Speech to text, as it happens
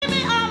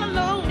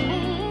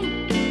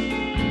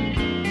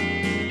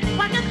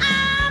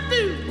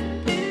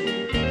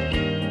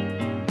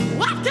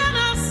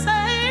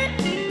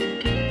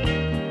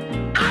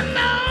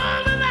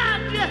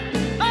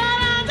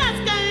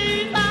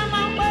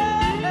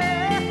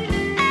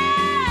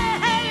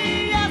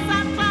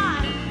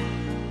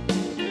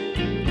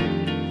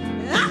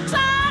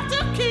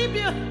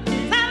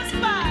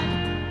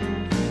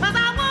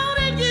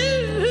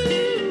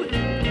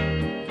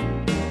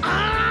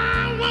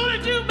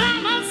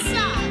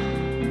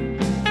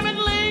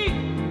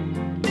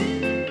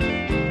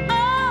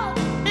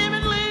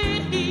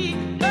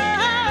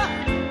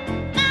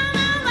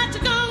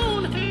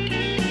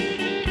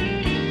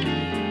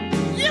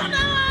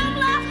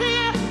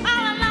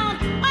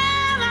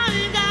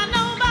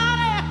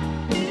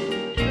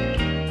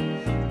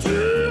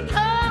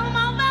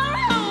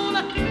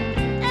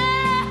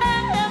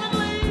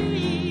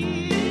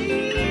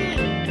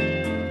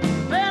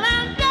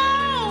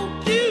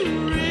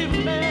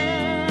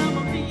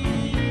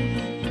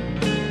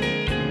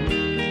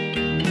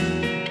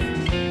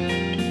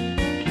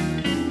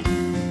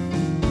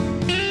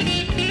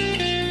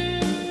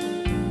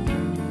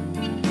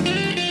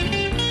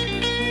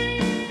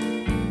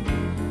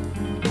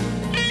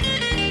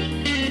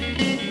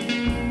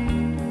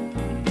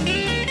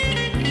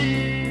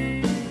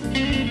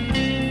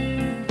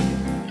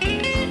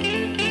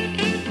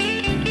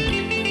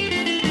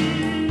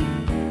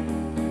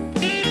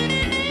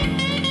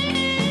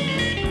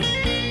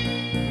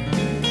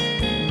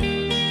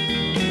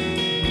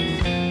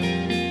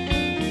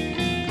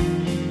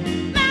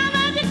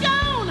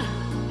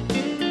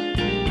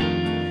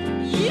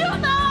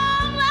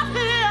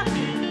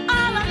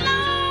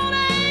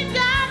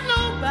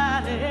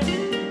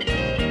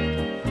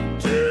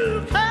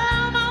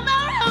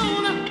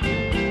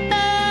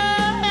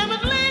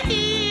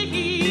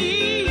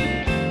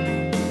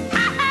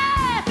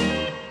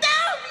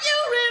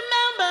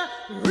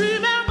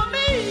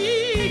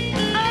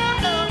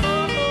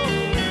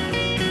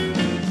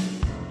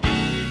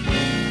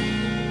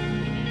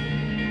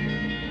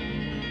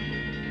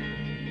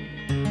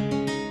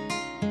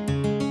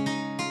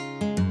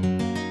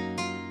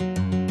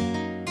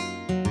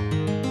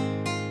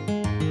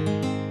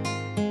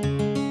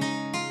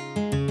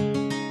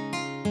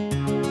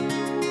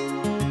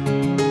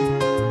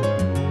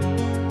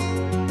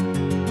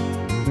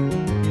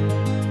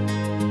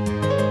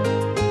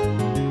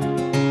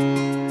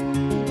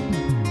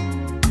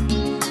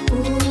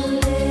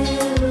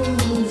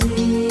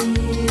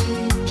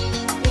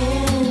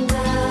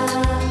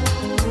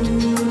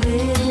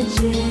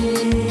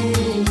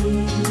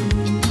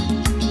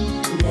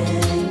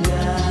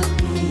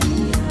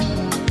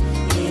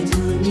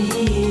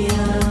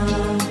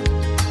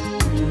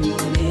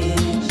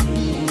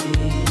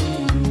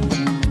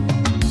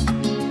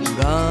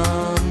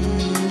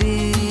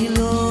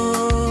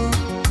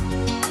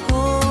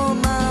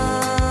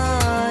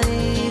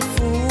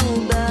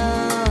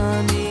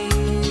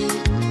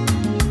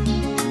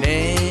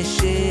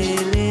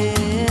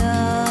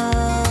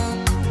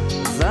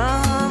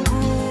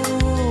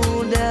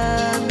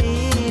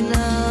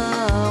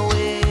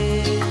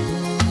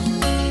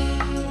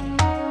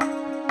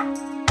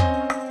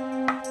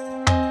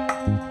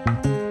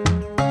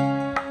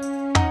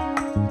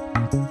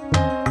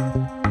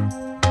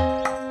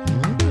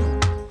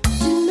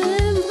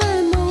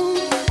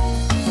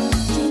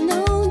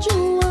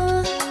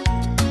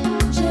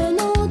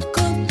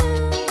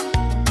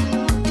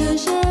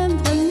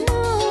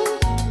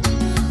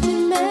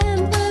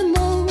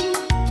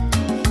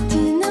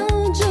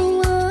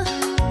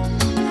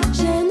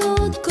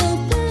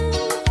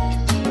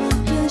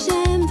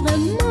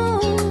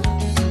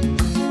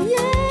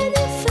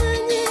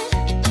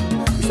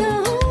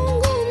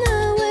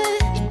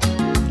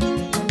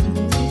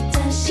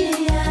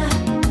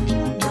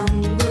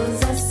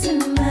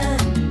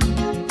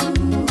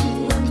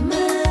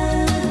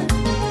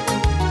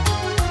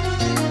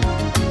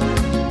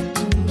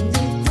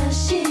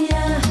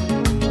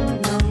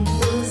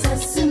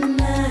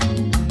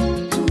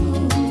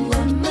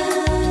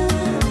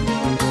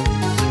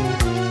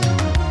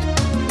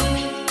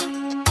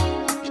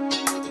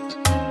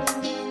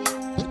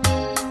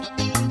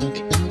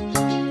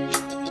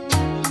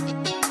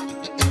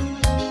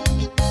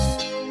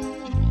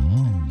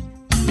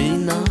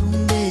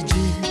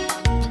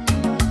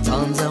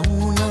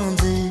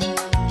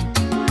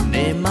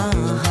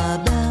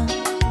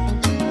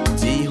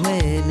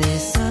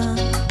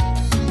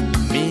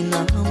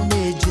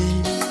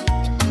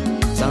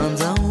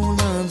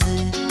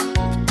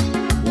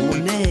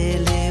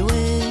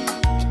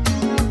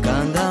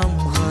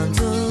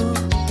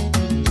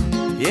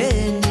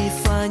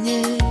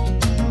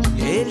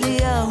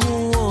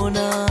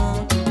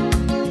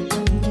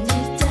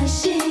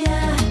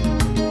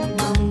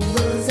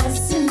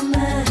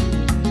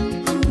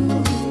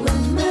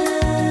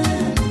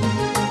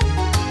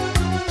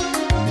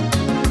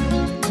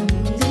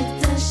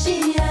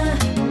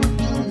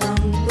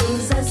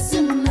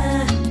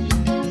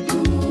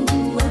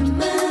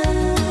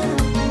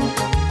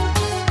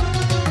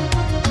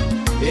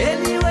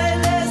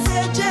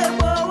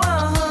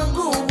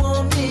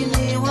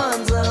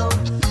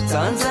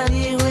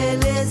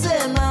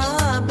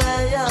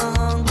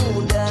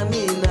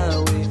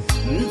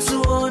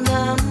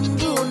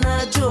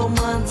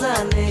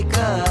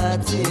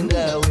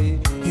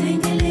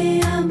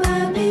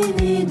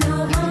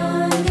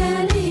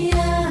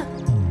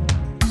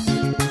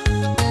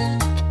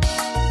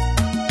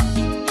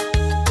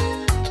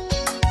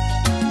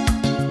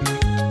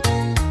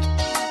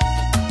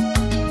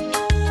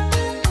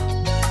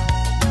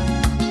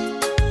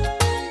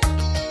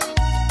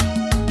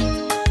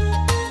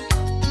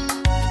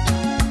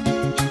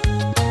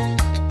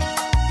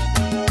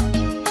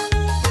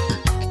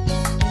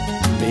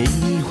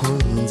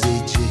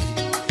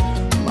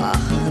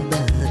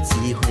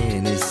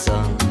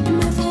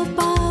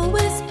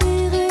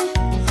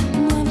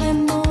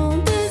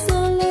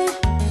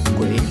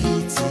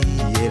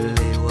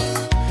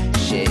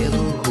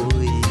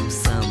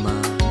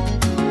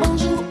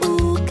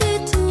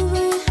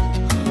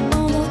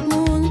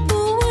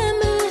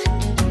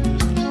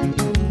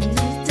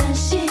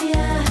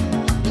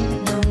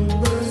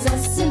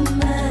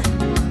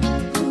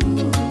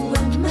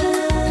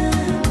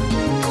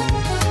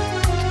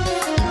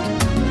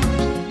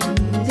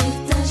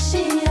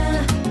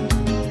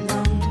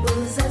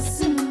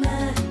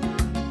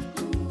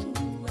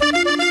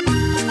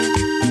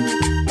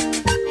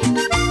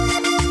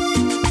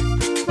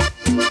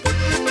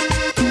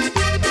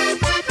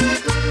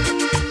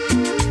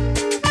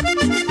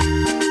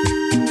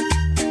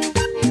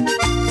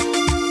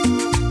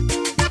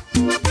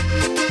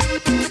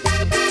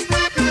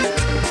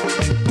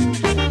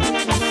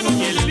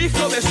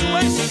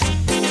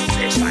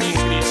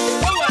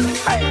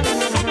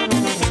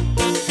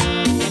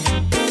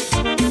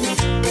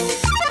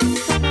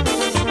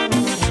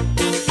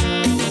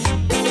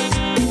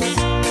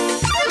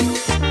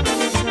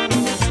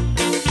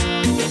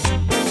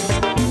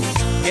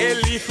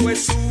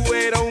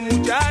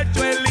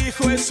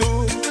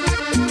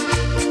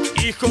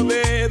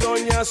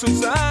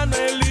Susana,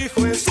 el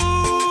hijo Jesús.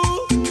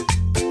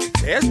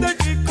 Este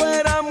chico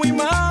era muy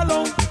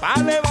malo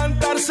para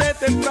levantarse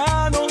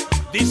temprano.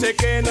 Dice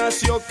que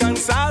nació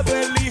cansado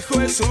el hijo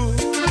Jesús.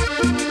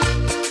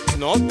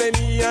 No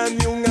tenía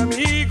ni un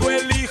amigo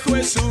el hijo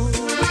Jesús.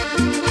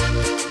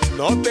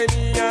 No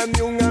tenía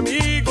ni un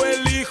amigo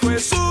el hijo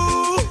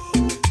Jesús.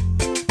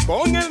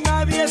 Con él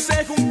nadie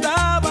se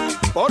juntaba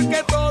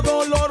porque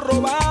todo lo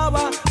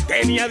robaba.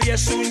 Tenía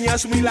 10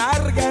 uñas muy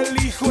largas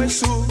el hijo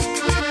Jesús.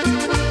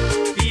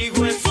 El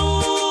hijo Jesús,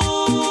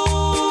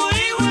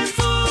 hijo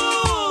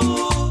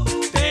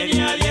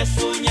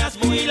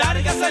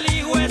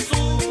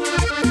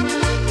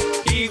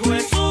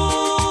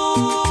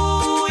Jesús,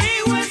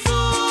 hijo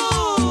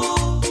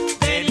Jesús,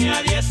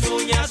 tenía 10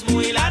 uñas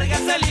muy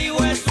largas el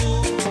hijo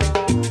Jesús.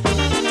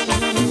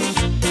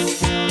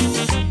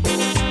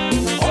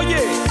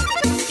 Oye,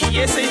 ¿y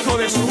ese hijo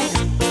de Jesús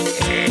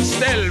es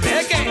del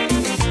Beque?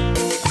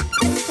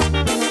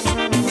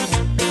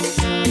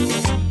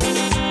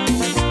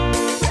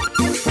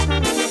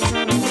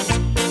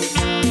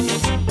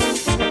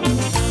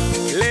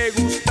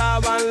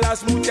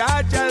 Las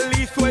muchachas al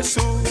hijo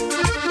Jesús,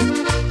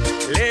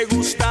 le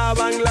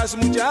gustaban las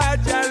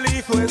muchachas al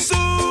hijo Jesús,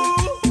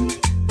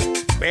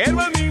 pero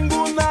a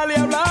ninguna le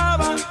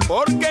hablaba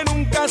porque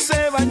nunca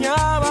se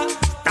bañaba.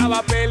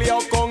 Estaba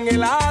peleado con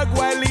el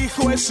agua el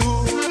hijo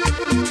Jesús.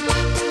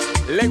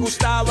 Le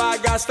gustaba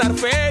gastar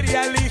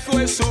feria al hijo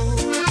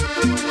Jesús.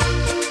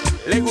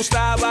 Le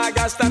gustaba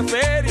gastar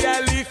feria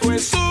al hijo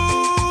Jesús.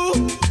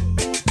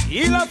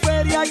 Y la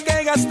feria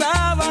que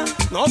gastaba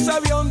no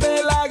sabía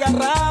dónde la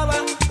agarraba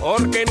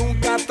porque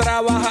nunca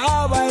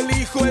trabajaba el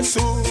hijo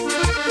Jesús.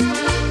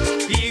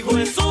 Hijo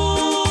Jesús,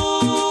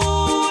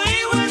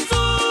 hijo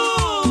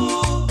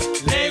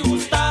Jesús, le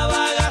gustaba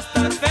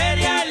gastar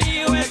feria al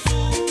hijo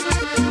Jesús.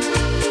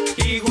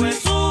 Hijo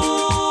Jesús,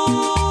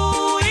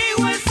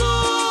 hijo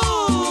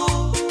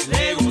Jesús,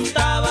 le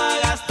gustaba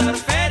gastar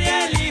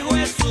feria al hijo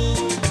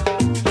Jesús.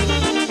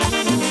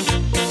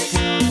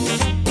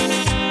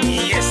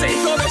 Y ese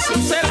hijo de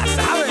Jesús se la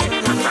sabe.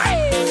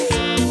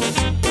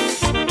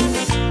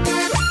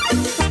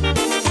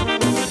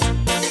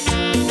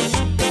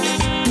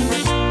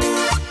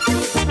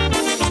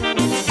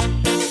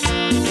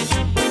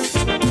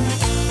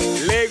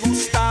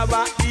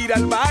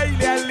 Al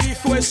baile al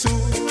hijo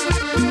Jesús,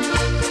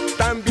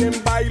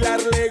 también bailar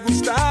le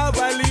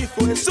gustaba al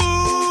hijo Jesús.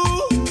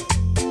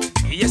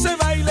 Y ese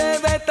baile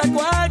de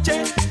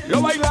tacuache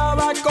lo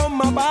bailaba con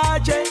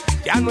mapache,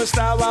 ya no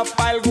estaba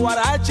pa' el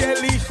guarache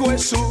el hijo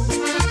Jesús.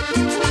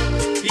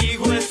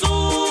 Hijo Jesús,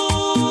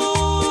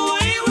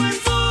 hijo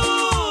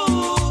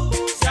Jesús,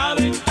 se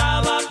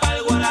aventaba pa'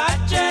 el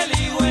guarache el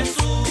hijo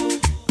Jesús.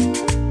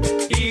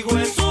 Hijo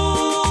Jesús.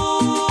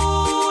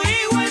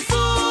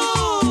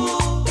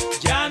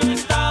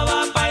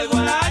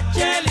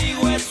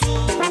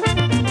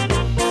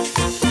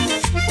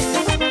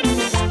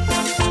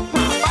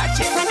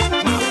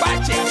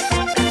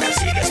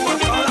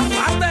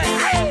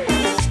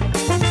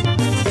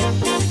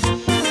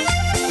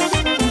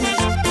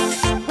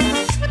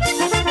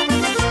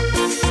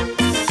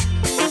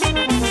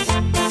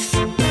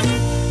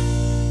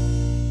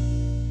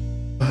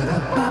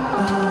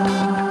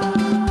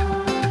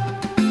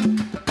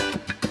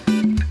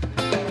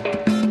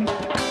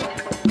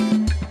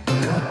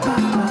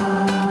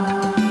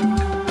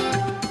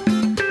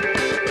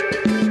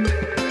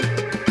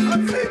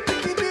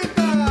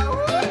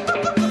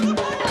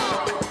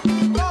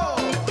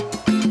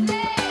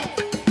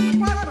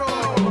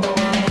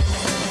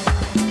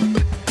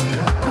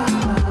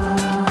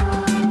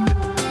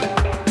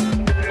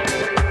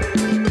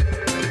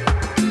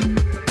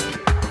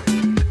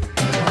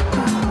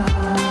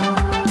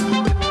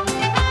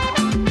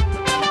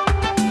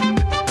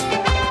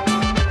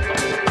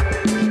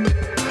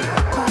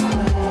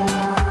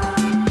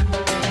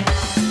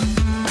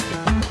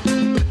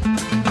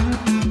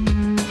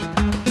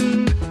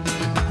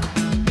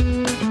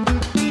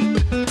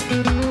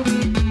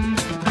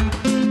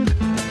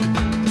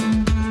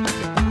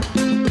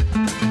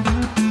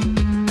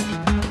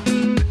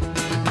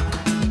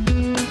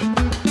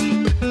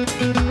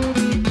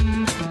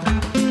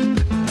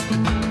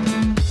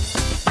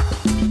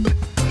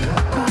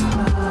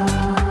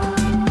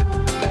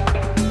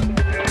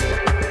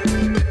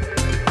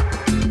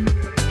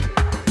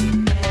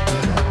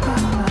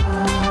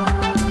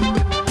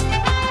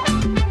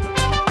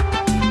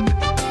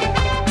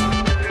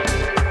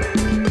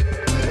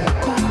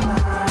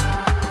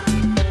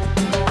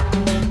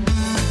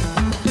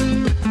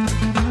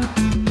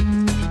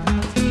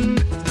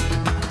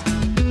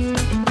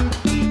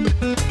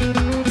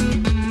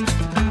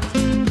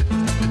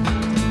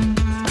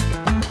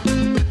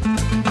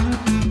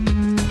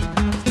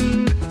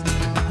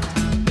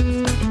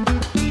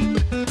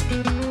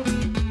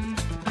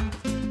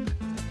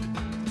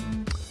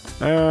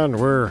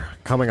 we're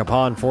coming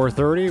upon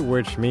 4:30,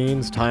 which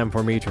means time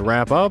for me to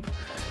wrap up.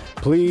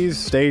 Please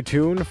stay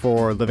tuned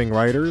for Living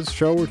Writers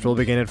show, which will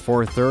begin at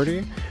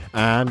 4:30.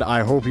 And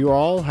I hope you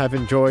all have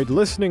enjoyed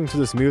listening to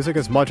this music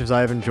as much as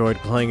I've enjoyed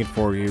playing it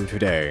for you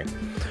today.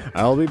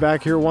 I'll be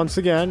back here once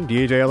again,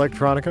 DJ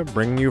Electronica,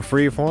 bringing you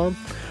Freeform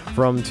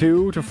from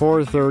 2 to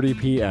 4:30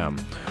 p.m.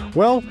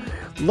 Well,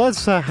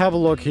 let's have a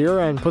look here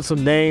and put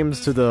some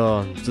names to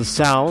the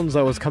sounds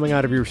that was coming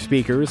out of your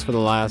speakers for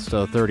the last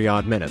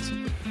 30-odd minutes.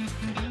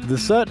 The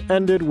set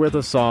ended with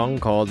a song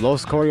called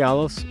Los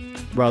Corialos,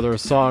 rather a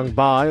song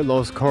by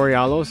Los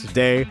Corialos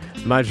de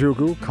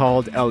Majugu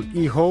called El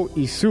Hijo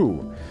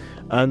Isu.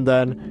 And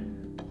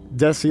then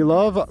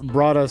Desilove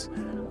brought us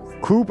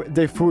Coupe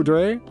de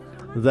Foudre.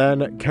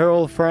 Then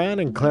Carol Fran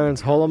and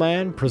Clarence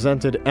Holoman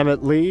presented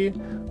Emmett Lee.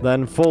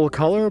 Then Full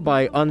Color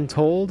by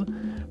Untold.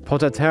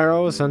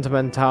 Potatero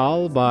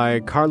Sentimental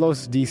by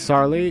Carlos Di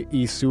Sarli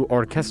y su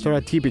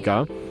Orquestra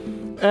Típica.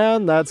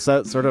 And that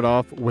set started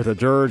off with a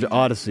Dirge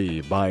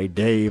Odyssey by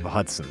Dave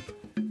Hudson.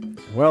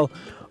 Well,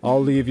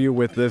 I'll leave you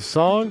with this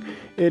song.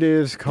 It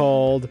is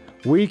called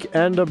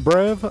Weekend of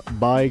Brev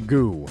by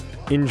Goo.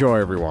 Enjoy,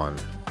 everyone.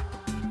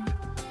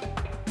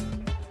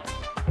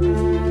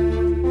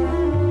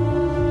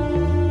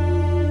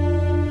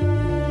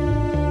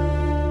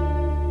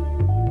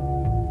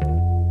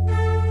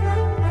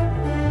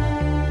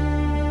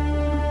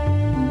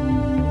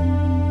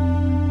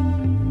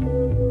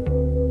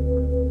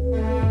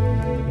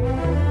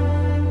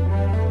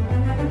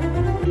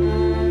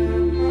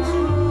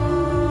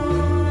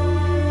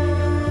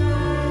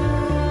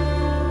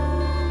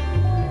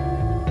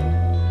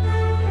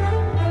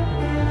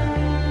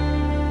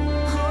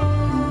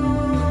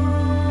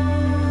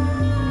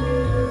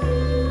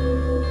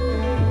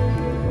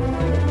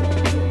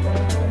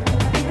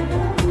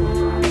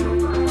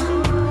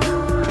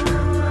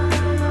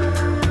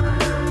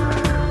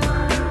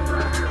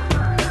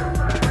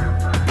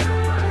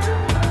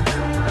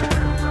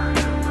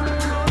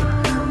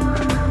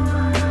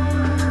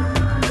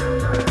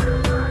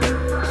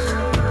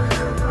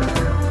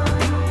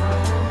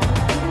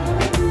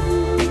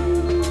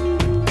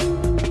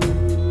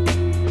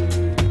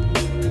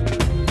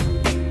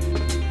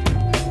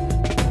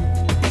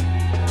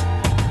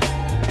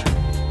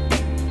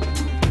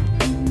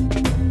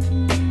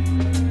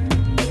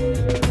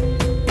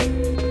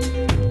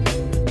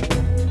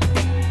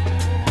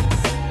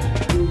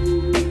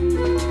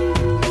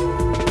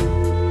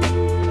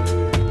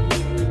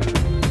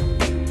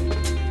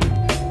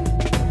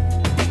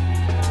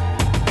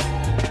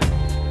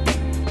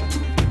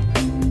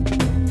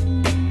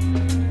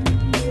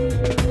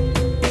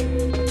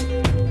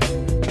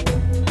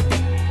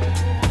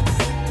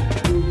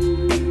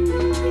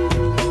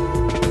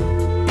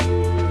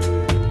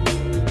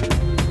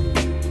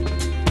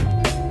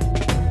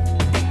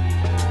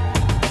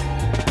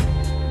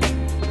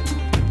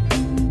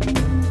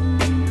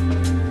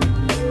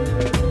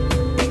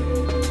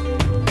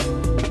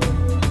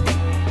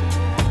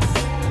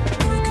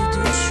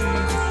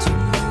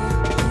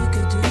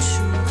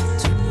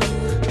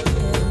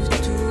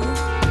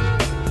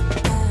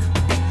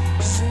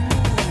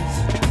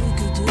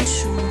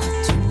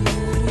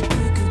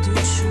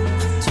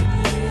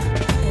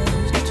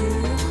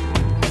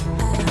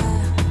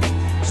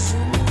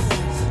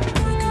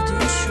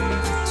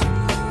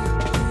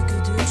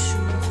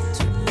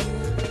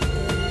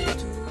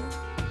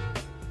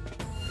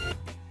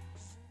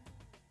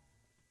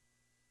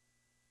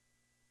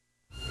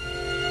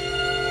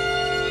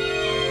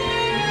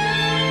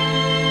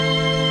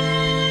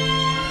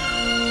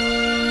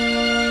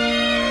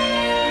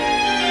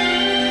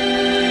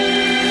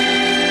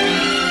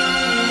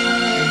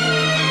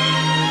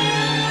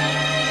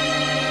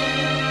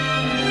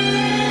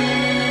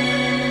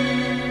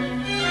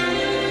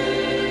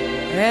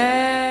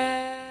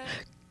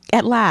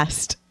 At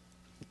last,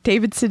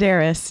 David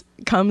Sedaris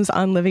comes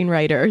on Living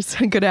Writers.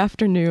 Good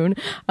afternoon.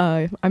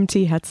 I'm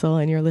T.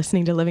 Hetzel, and you're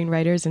listening to Living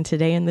Writers. And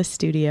today in the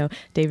studio,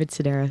 David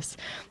Sedaris.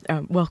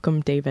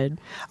 Welcome, David.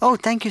 Oh,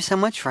 thank you so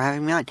much for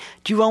having me on.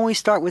 Do you always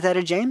start with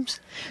Etta James?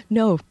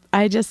 No,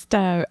 I just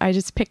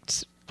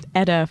picked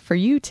Etta for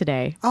you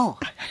today. Oh.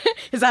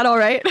 Is that all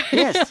right?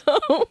 Yes.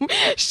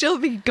 She'll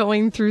be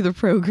going through the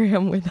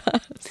program with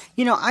us.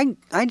 You know,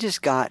 I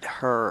just got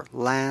her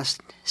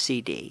last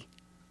CD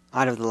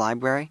out of the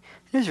library.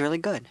 It was really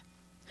good.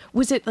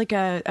 Was it like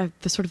the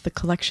sort of the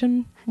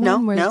collection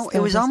one? No. It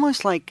was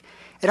almost like,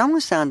 it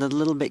almost sounded a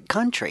little bit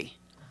country.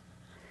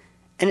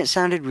 And it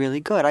sounded really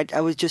good.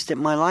 I was just at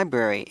my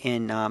library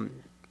in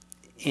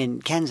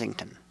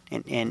Kensington,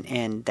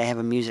 and they have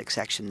a music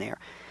section there.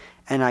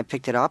 And I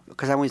picked it up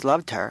because I always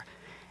loved her.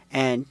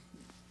 And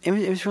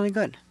it was really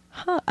good.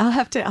 Huh. I'll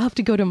have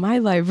to go to my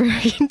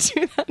library and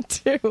do that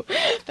too.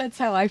 That's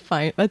how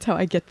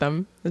I get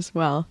them as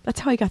well. That's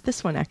how I got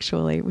this one,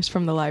 actually. It was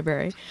from the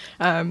library.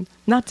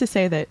 Not to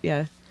say that,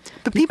 yeah.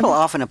 But people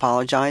often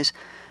apologize.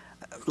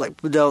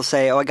 Like, they'll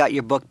say, oh, I got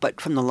your book,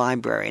 but from the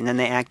library. And then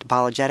they act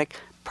apologetic.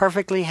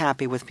 Perfectly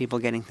happy with people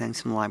getting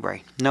things from the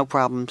library. No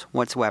problems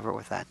whatsoever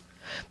with that.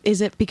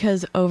 Is it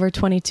because over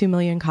 22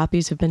 million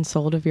copies have been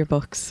sold of your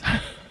books?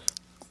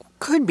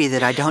 Could be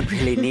that I don't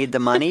really need the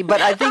money,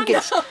 but I think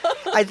it's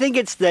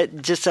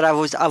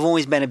that I've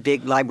always been a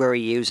big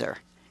library user,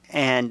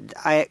 and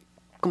I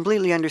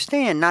completely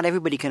understand not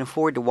everybody can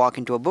afford to walk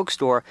into a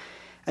bookstore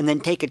and then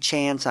take a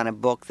chance on a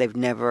book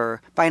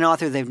by an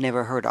author they've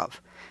never heard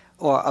of,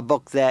 or a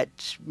book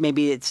that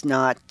maybe it's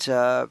not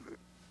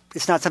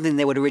something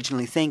they would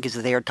originally think is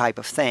their type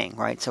of thing,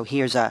 right? So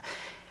here's a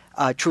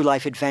true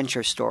life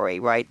adventure story,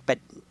 right? But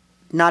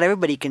not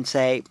everybody can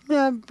say,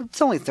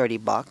 it's only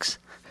 $30.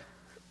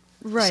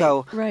 Right.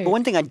 So, right. But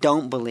one thing I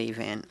don't believe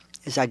in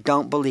is I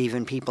don't believe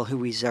in people who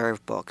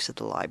reserve books at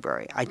the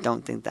library. I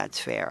don't think that's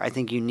fair. I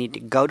think you need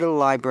to go to the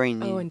library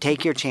and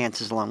take your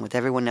chances along with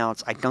everyone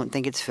else. I don't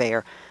think it's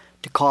fair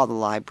to call the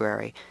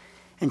library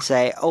and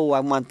say, oh, I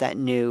want that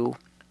new,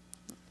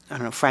 I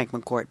don't know, Frank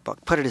McCourt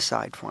book. Put it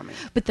aside for me.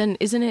 But then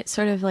isn't it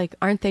sort of like,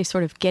 aren't they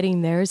sort of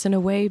getting theirs in a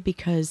way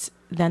because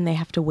then they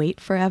have to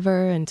wait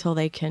forever until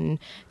they can,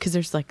 because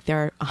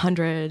they're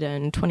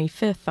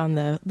 125th on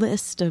the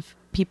list of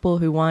people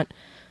who want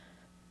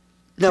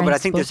No, but I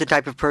think book. there's the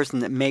type of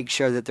person that makes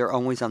sure that they're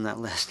always on that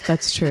list.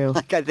 That's true.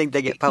 Like I think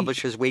they get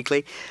Publishers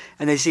Weekly,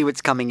 and they see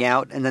what's coming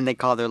out, and then they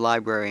call their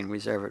library and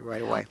reserve it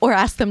right away. Or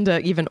ask them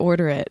to even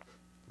order it,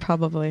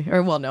 probably.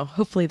 Or, well, no,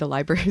 hopefully the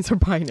libraries are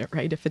buying it,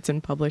 right, if it's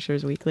in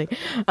Publishers Weekly.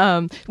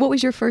 What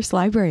was your first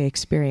library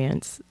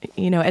experience,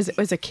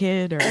 as a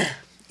kid? Or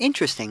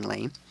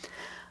Interestingly,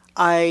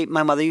 my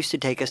mother used to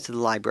take us to the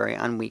library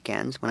on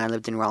weekends when I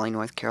lived in Raleigh,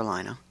 North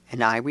Carolina,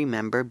 and I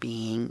remember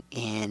being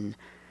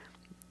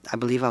I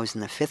believe I was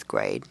in the 5th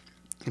grade,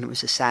 and it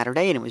was a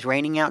Saturday, and it was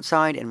raining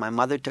outside, and my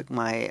mother took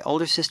my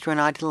older sister and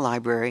I to the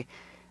library,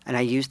 and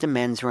I used a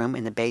men's room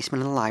in the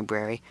basement of the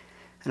library,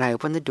 and I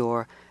opened the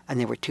door, and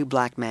there were 2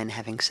 black men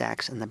having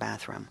sex in the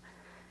bathroom.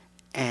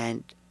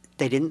 And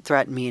they didn't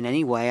threaten me in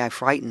any way. I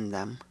frightened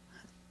them,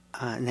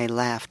 and they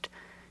left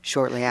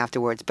shortly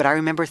afterwards. But I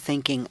remember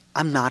thinking,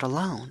 I'm not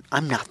alone.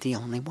 I'm not the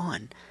only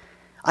one.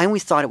 I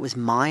always thought it was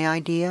my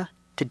idea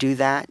to do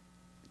that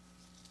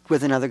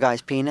with another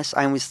guy's penis.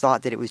 I always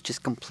thought that it was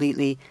just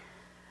completely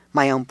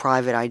my own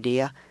private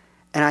idea.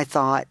 And I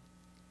thought,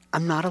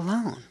 I'm not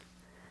alone.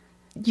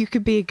 you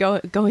could be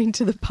going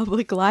to the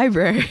public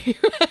library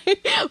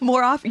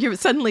more often.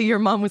 Suddenly your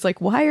mom was like,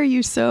 why are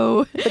you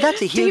so... But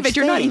that's a huge David,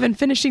 you're not thing. even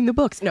finishing the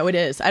books. No, it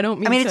is. I don't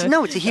mean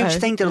it's a huge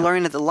thing to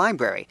learn at the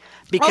library.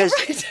 Because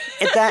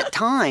at that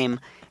time,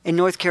 in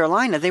North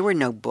Carolina, there were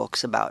no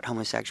books about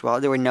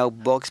homosexuality. There were no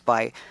books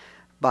by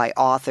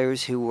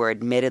authors who were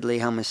admittedly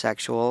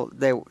homosexual.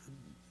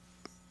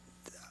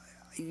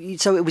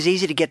 So it was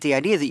easy to get the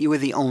idea that you were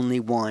the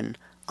only one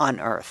on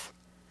Earth.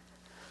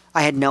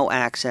 I had no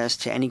access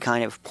to any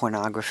kind of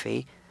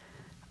pornography.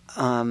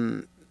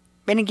 And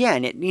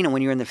again,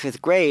 when you're in the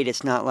 5th grade,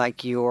 it's not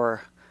like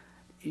you're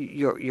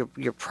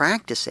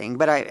practicing.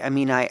 But I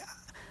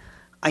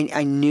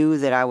knew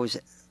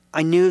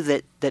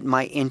that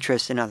my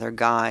interest in other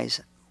guys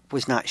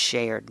was not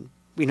shared.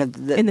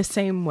 In the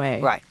same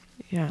way, right?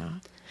 Yeah.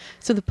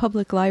 So the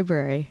public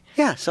library.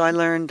 Yeah. So I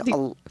learned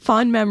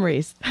fond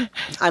memories.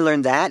 I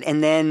learned that,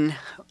 and then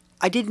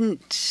I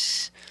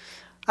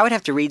would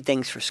have to read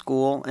things for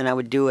school, and I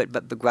would do it,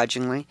 but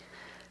begrudgingly.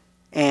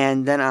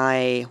 And then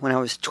when I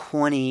was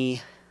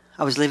 20,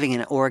 I was living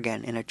in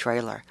Oregon in a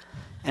trailer,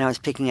 and I was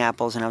picking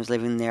apples, and I was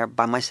living there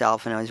by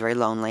myself, and I was very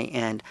lonely,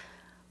 and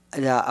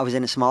I was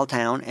in a small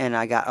town, and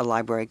I got a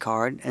library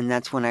card, and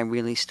that's when I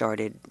really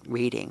started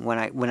reading,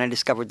 when I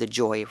discovered the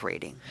joy of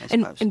reading, I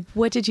suppose. And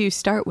what did you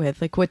start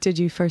with? Like, what did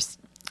you first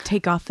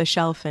take off the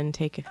shelf and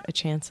take a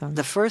chance on?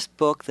 The first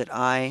book that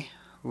I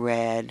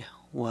read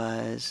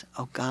was,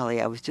 oh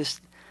golly, I was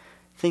just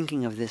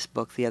thinking of this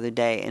book the other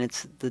day, and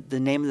it's the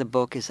name of the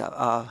book is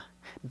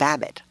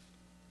Babbitt.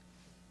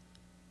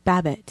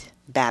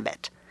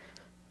 Babbitt.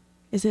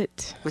 Is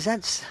it? Was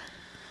that?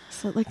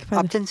 Like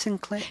Upton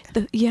Sinclair?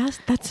 Yes,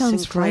 that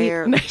sounds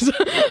Sinclair.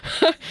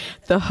 right.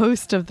 The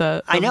host of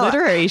the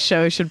literary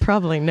show should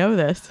probably know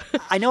this.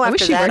 I know. I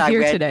wish you were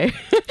here today.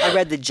 I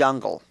read The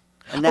Jungle.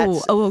 And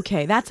that's,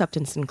 okay. That's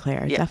Upton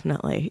Sinclair,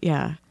 definitely.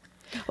 Yeah.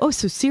 Oh,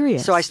 so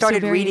serious. So I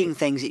started reading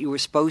things that you were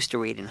supposed to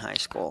read in high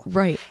school.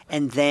 Right.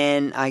 And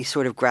then I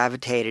sort of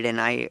gravitated, and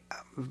they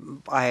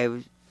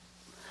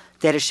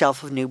had a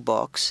shelf of new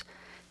books,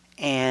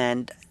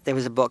 and there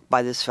was a book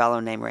by this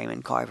fellow named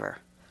Raymond Carver.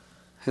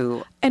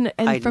 Who and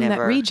from that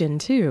region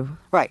too,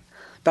 right?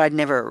 But I'd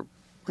never,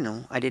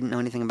 I didn't know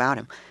anything about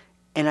him.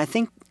 And I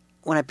think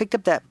when I picked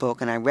up that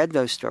book and I read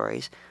those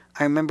stories,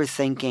 I remember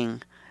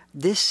thinking,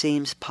 this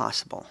seems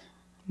possible.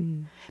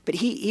 Mm. But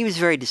he was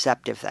very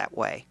deceptive that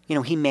way.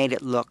 He made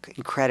it look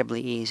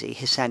incredibly easy.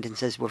 His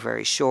sentences were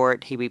very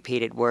short. He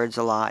repeated words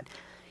a lot.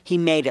 He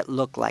made it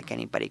look like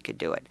anybody could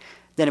do it.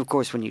 Then, of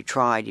course, when you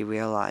tried, you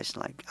realized,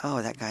 like,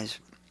 oh, that guy's.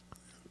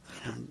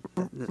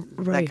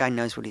 That guy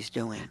knows what he's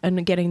doing.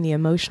 And getting the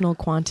emotional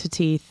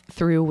quantity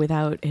through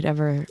without it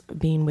ever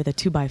being with a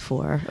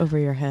 2x4 over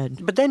your head.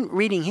 But then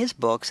reading his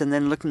books and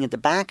then looking at the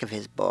back of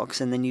his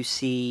books, and then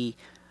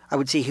I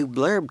would see who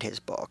blurbed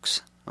his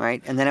books.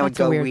 right? And then I would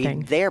That's a go weird read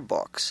thing. their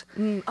books.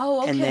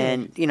 Oh, okay. And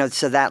then,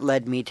 so that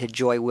led me to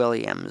Joy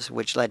Williams,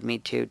 which led me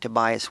to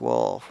Tobias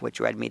Wolff, which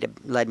led me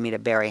to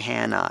Barry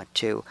Hannah,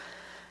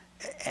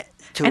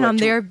 and on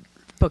their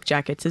book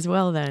jackets as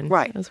well then.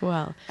 Right. As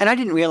well. And I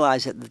didn't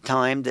realize at the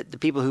time that the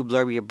people who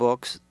blurb your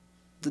books,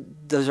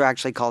 those are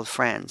actually called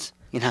friends.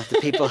 The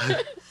people who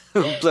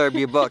blurb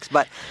your books.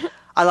 But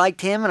I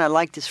liked him and I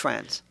liked his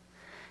friends.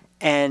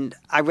 And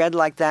I read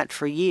like that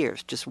for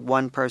years, just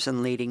one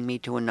person leading me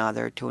to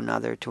another, to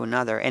another, to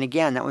another. And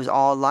again, that was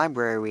all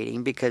library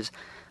reading because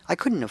I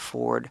couldn't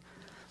afford.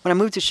 When I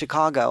moved to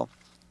Chicago,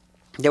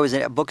 there was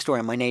a bookstore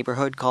in my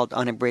neighborhood called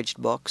Unabridged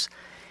Books.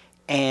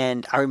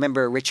 And I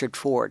remember Richard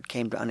Ford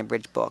came to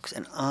Unabridged Books,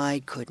 and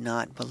I could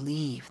not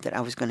believe that I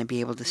was going to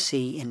be able to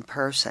see in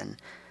person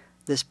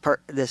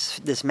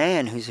this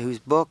man whose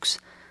books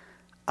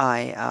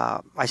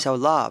I so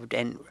loved.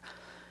 And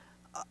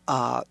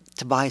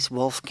Tobias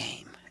Wolff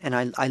came, and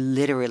I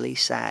literally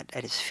sat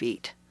at his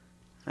feet,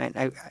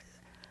 right?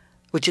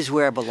 Which is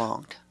where I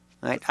belonged.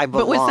 Right? I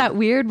belonged. But was that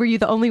weird? Were you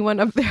the only one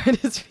up there at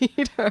his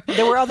feet? Or?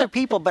 There were other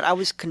people, but I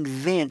was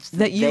convinced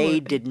that they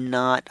did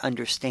not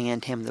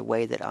understand him the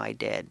way that I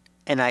did.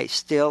 And I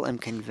still am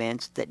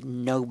convinced that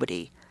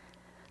nobody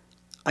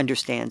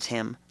understands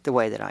him the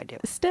way that I do.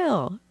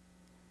 Still.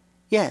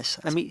 Yes.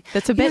 I mean,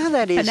 that's a bit how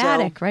that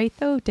fanatic, is, right,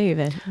 though,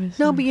 David?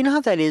 No, but you know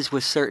how that is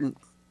with certain...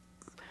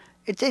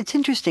 It's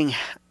interesting.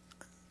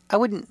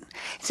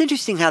 It's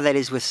interesting how that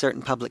is with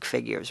certain public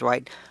figures,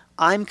 right?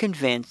 I'm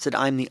convinced that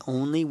I'm the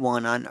only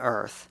one on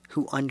earth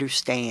who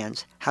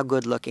understands how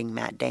good-looking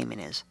Matt Damon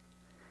is.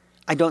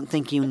 I don't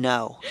think you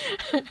know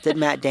that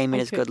Matt Damon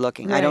is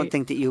good-looking. Right. I don't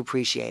think that you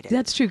appreciate it.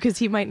 That's true, because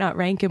he might not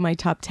rank in my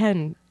top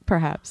 10,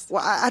 perhaps.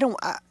 Well,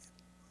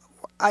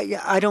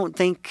 I don't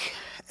think...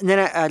 And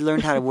then I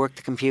learned how to work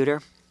the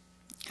computer,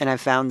 and I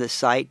found this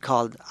site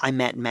called I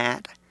Met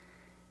Matt,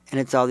 and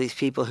it's all these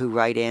people who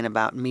write in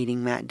about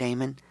meeting Matt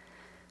Damon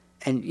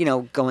and,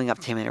 going up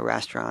to him in a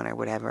restaurant or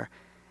whatever.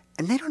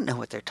 And they don't know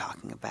what they're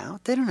talking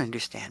about. They don't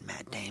understand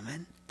Matt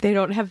Damon. They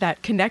don't have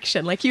that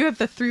connection. Like, you have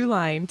the through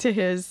line to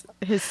his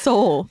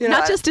soul.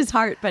 Not just his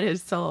heart, but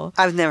his soul.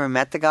 I've never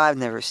met the guy. I've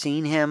never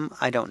seen him.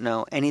 I don't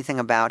know anything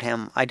about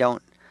him. I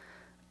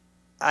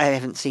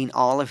haven't seen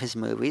all of his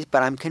movies,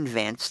 but I'm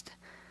convinced.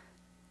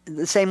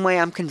 The same way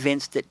I'm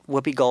convinced that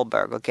Whoopi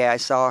Goldberg, okay, I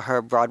saw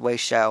her Broadway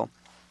show,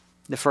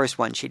 the first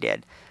one she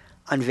did,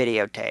 on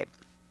videotape.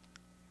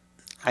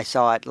 I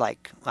saw it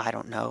I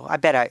don't know. I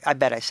bet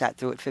I sat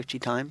through it 50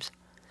 times.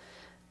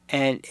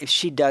 And if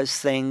she does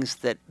things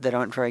that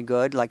aren't very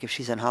good, like if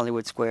she's in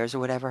Hollywood Squares or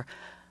whatever,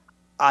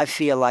 I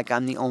feel like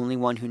I'm the only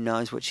one who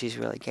knows what she's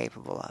really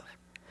capable of.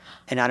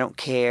 And I don't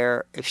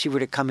care if she were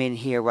to come in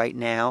here right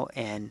now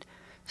and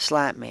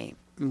slap me,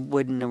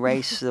 wouldn't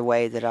erase the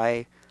way that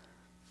I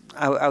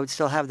would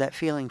still have that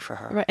feeling for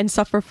her. Right, and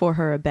suffer for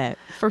her a bit.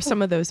 For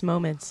some of those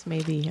moments,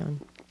 maybe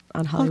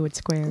on Hollywood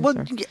Squares. Well,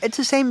 it's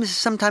the same as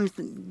sometimes,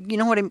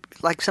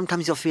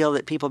 sometimes you'll feel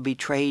that people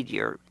betrayed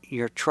your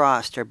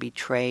trust or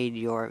betrayed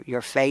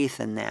your faith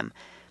in them.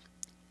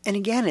 And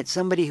again, it's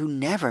somebody who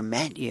never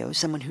met you,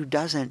 someone who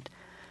doesn't.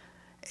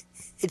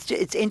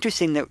 It's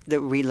interesting the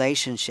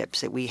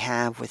relationships that we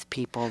have with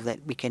people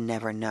that we can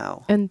never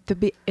know. And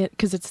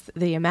because it's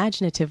the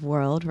imaginative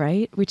world,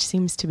 right? Which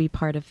seems to be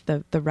part of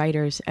the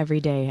writer's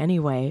everyday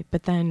anyway.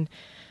 But then,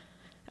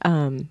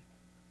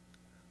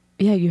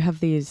 you have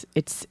these,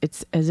 it's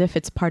as if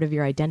it's part of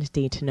your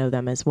identity to know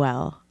them as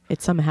well.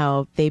 It's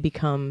somehow they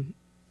become,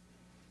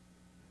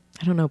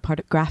 I don't know,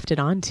 grafted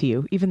onto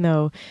you, even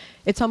though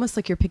it's almost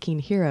like you're picking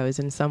heroes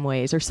in some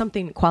ways, or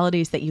something,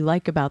 qualities that you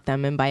like about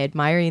them, and by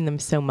admiring them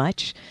so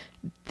much,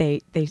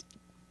 they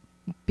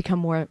become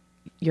more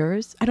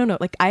yours. I don't know,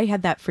 like I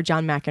had that for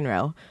John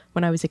McEnroe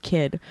when I was a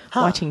kid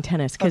watching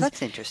tennis. Oh,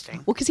 that's interesting.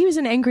 Well, because he was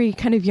an angry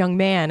kind of young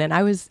man, and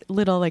I was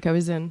little, like I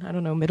was in, I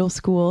don't know, middle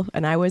school,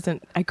 and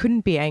I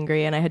couldn't be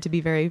angry, and I had to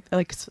be very,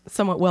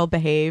 somewhat well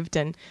behaved,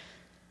 and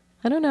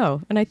I don't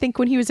know. And I think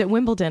when he was at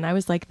Wimbledon, I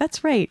was like,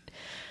 that's right.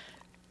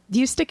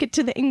 You stick it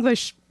to the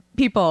English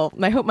people.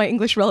 I hope my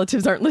English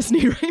relatives aren't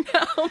listening right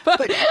now.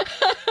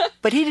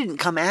 But he didn't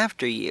come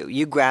after you.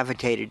 You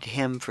gravitated to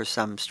him for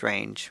some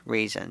strange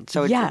reason.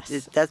 So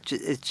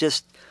it's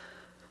just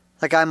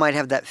like I might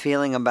have that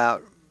feeling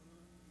about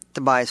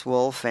Tobias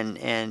Wolff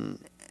and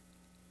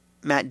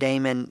Matt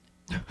Damon,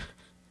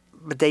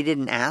 but they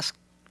didn't ask.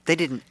 They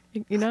didn't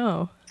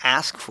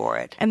ask for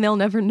it. And they'll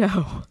never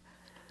know.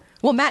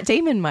 Well, Matt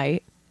Damon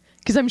might,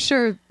 because I'm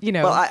sure,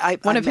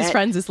 one of his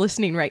friends is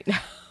listening right now.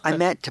 I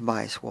met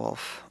Tobias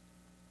Wolff,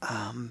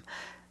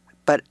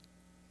 but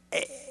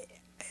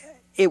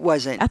it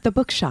wasn't... At the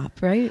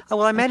bookshop, right?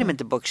 Well, I met him at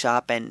the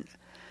bookshop, and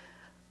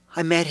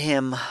I met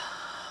him...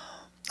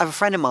 A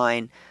friend of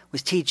mine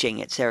was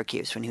teaching at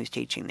Syracuse when he was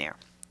teaching there,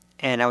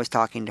 and I was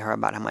talking to her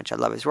about how much I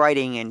love his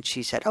writing, and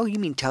she said, "Oh, you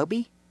mean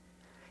Toby?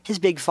 His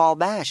big fall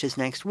bash is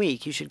next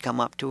week. You should come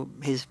up to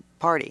his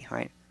party,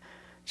 right?"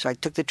 So I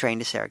took the train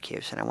to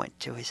Syracuse, and I went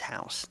to his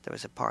house. There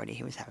was a party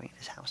he was having at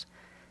his house.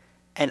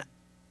 And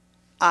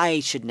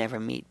I should never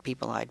meet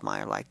people I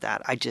admire like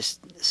that. I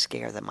just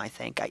scare them, I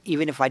think.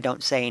 Even if I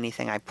don't say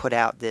anything, I put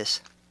out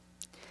this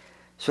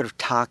sort of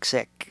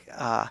toxic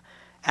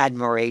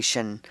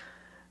admiration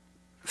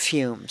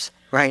fumes,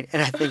 right?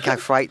 And I think I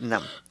frighten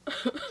them.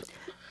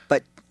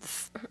 But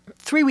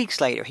 3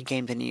 weeks later, he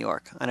came to New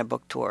York on a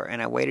book tour,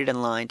 and I waited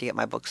in line to get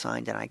my book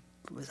signed, and I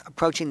was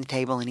approaching the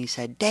table, and he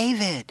said,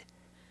 "David!"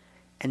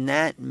 And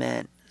that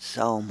meant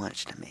so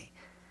much to me.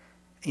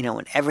 You know,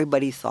 when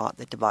everybody thought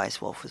that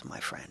Tobias Wolff was my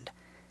friend.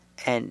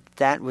 And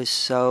that was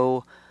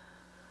so,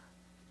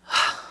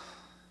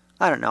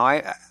 I don't know,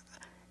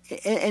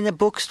 in the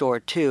bookstore,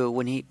 too,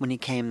 when he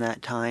came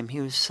that time, he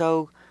was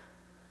so,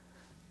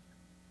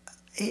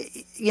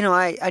 you know,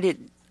 I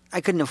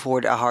couldn't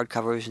afford a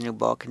hardcover of his new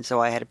book, and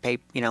so I had to pay,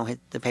 you know,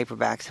 the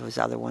paperbacks of his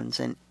other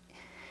ones, and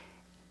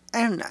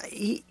I don't know,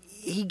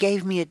 he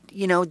gave me,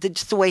 you know,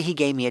 just the way he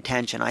gave me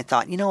attention. I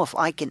thought, you know, if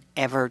I can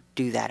ever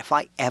do that, if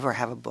I ever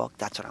have a book,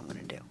 that's what I'm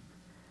going to do.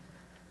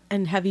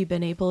 And have you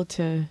been able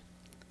to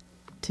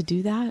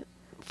do that?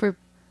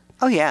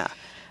 Oh, yeah.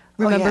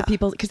 Remember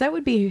people, because that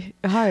would be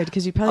hard,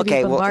 because you'd probably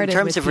be bombarded well, in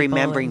terms of with people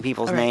remembering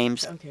people's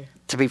names,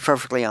 to be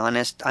perfectly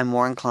honest, I'm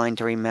more inclined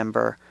to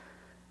remember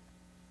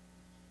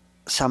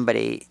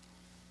somebody,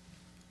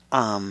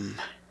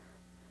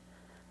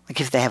 like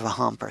if they have a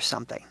hump or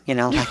something, you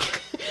know,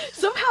 like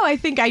somehow I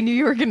think I knew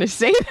you were going to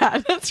say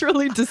that. That's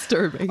really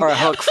disturbing. Or a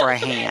hook for a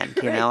hand,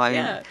 you know, I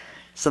mean,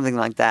 something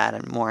like that.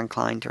 I'm more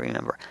inclined to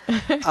remember.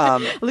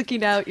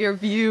 Looking out your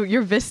view,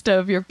 your vista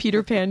of your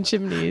Peter Pan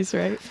chimneys,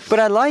 right? But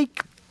I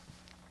like,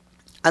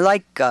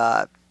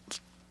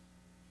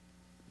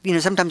 you know,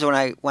 sometimes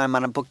when I'm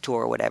on a book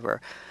tour or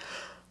whatever,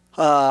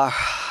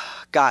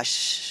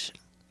 gosh,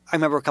 I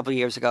remember a couple of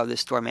years ago,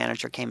 this store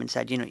manager came and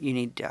said, you know, you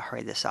need to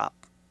hurry this up.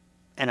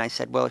 And I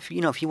said, well, if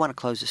you want to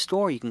close the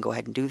store, you can go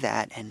ahead and do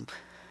that, and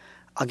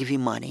I'll give you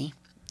money,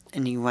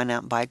 and you run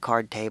out and buy a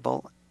card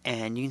table,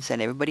 and you can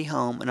send everybody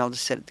home, and I'll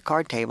just sit at the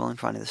card table in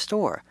front of the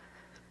store.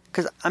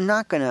 Because I'm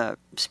not going to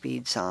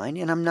speed sign,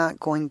 and I'm not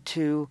going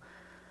to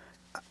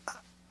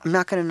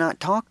not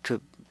talk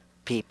to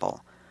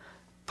people.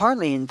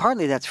 Partly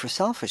that's for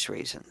selfish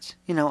reasons.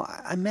 You know,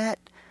 I met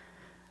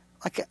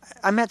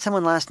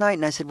someone last night,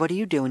 and I said, "What do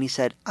you do?" And he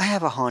said, "I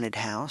have a haunted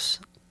house."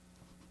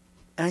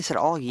 And I said,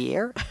 "All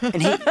year?"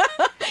 And he,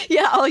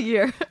 yeah, all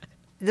year.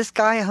 This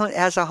guy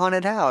has a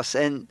haunted house,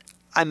 and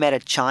I met a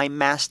chime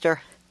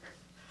master.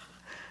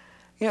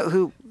 You know,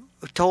 who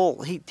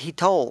he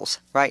tolls,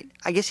 right?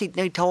 I guess he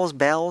tolls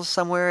bells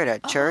somewhere at a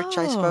church,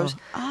 I suppose.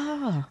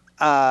 Oh.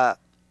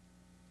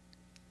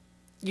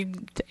 You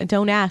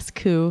don't ask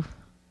who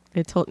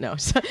it told. No.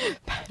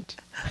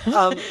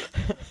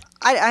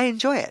 I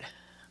enjoy it.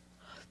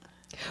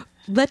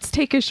 Let's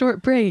take a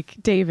short break,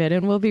 David,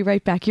 and we'll be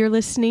right back. You're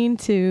listening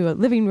to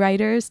Living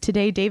Writers.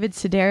 Today, David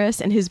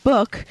Sedaris and his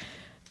book,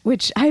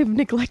 which I have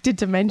neglected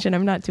to mention,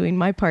 I'm not doing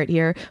my part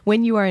here,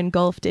 When You Are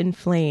Engulfed in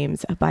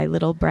Flames by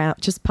Little Brown,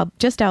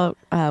 just out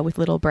with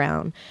Little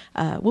Brown.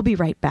 We'll be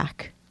right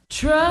back.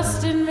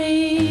 Trust in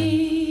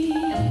me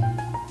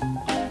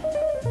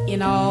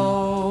in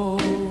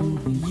all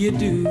you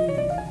do.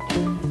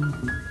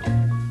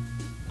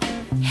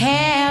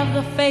 Have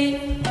the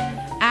faith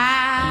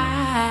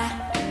I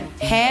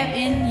have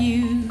in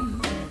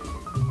you.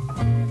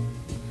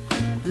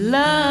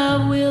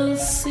 Love will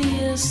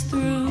see us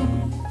through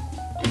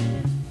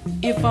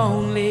if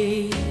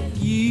only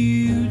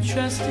you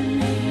trust in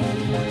me.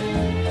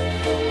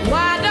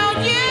 Why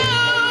don't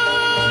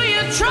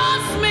you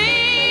trust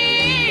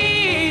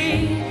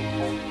me?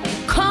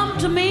 Come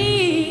to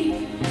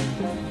me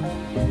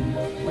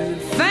when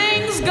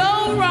things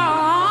go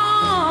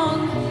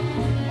wrong.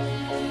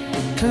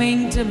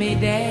 Cling to me,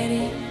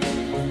 Daddy.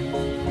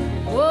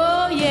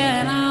 Oh yeah,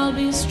 and I'll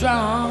be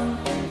strong.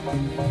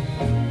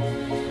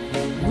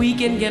 We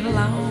can get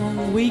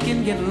along, we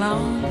can get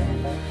along.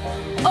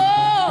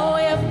 Oh,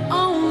 if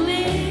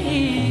only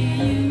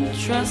you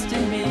trust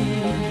in me.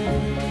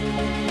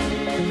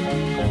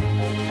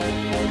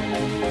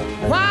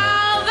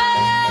 While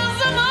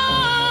there's a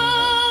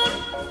moon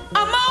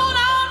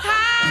on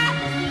high.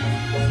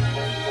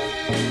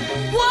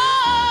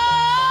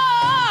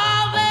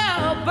 While there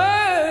are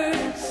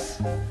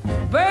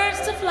birds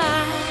to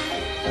fly.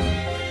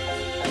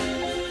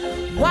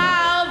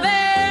 While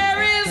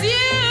there is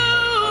you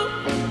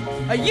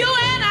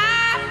and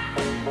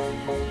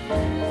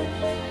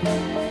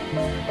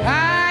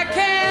I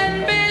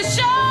can be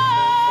sure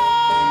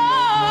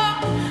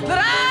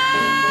that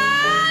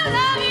I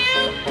love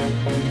you.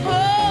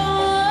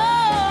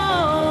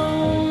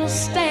 Oh,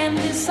 stand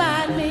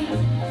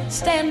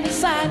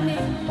beside me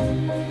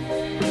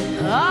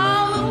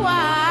all the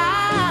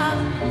while.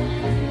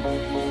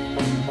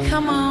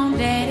 Come on,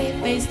 Daddy,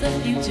 face the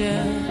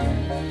future.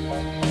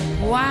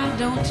 Why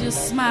don't you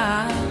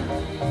smile?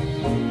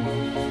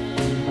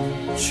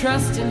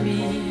 Trust in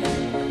me,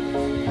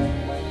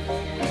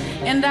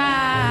 and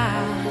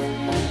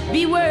I'll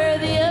be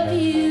worthy of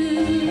you.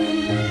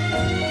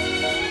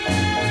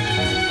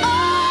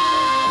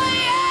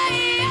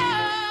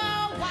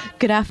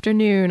 Good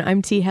afternoon.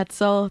 I'm T.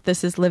 Hetzel.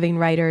 This is Living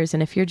Writers.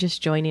 And if you're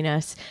just joining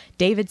us,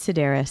 David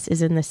Sedaris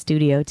is in the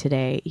studio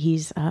today.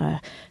 He's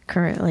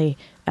currently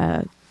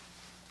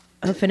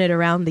hoofing it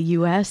around the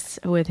U.S.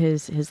 with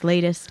his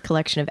latest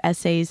collection of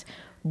essays,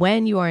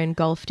 When You Are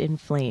Engulfed in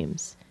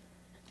Flames.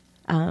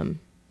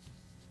 When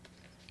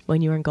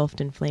You Are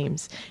Engulfed in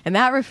Flames. And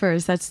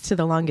that's to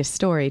the longest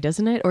story,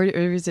 doesn't it? Or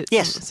is it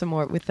Yes. some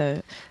more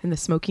in the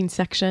smoking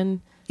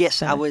section?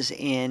 Yes, I was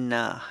in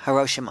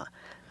Hiroshima,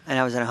 and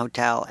I was in a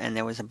hotel, and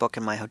there was a book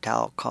in my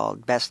hotel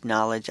called Best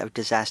Knowledge of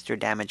Disaster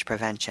Damage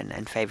Prevention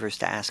and Favors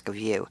to Ask of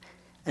You.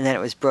 And then it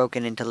was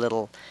broken into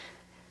little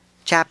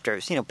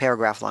chapters,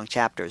 paragraph-long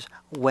chapters.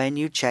 When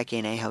you check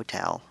in a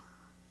hotel,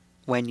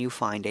 when you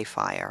find a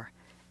fire,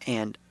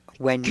 and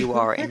when you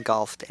are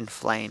engulfed in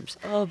flames.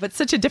 Oh, but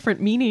such a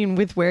different meaning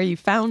with where you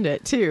found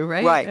it, too,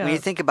 right? Right. Yeah. When you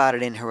think about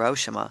it in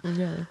Hiroshima.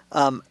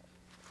 Yeah.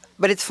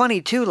 But it's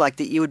funny, too, like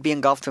that you would be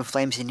engulfed in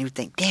flames and you'd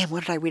think, damn,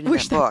 what did I read in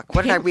Wish that book?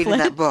 What did I read in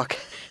that pamphlet. book?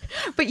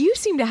 But you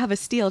seem to have a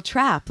steel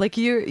trap. Like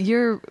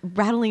you're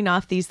rattling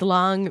off these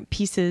long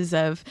pieces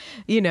of,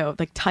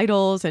 like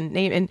titles and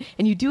name,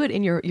 and you do it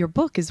in your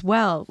book as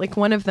well. Like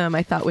one of them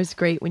I thought was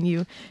great when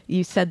you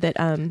said that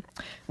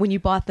when you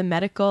bought the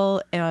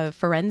medical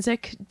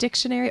forensic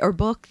dictionary or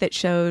book that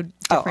showed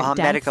different deaths.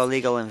 Medical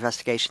legal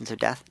investigations of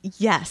death.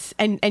 Yes,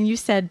 and you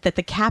said that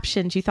the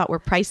captions you thought were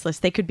priceless.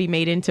 They could be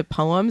made into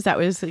poems. That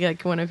was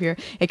like one of your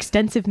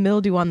extensive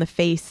mildew on the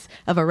face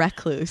of a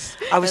recluse.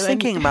 I was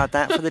thinking about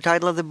that for the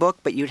title of the book,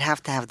 but you'd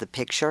have to have the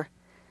picture,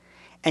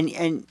 and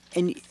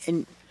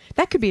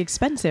that could be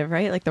expensive,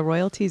 right? Like the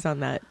royalties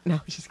on that.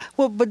 No,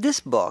 well, but this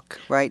book,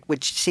 right,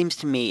 which seems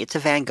to me it's a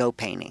Van Gogh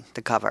painting,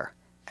 the cover,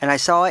 and I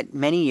saw it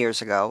many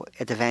years ago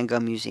at the Van Gogh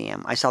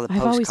Museum. I saw the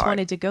postcard. I've always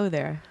wanted to go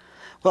there.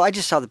 Well, I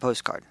just saw the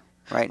postcard,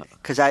 right?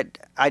 Because I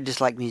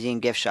just like museum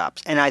gift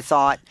shops, and I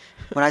thought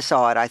when I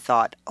saw it, I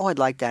thought, oh, I'd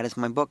like that as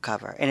my book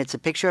cover, and it's a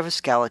picture of a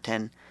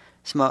skeleton,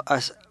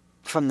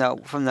 from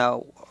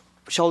the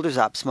shoulders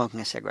up, smoking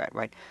a cigarette,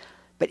 right?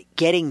 But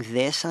getting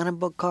this on a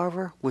book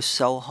cover was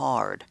so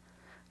hard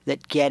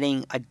that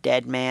getting a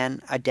dead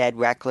man, a dead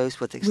recluse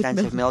with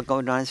extensive milk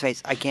going on his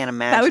face, I can't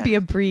imagine. That would be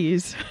a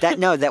breeze.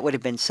 That would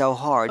have been so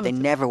hard. They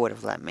never would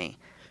have let me.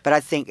 But I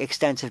think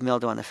extensive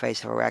mildew on the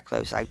face of a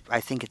recluse, I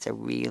think it's a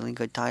really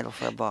good title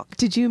for a book.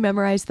 Did you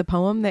memorize the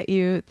poem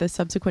the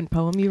subsequent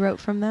poem you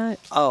wrote from that?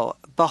 Oh,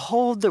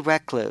 behold the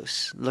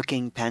recluse,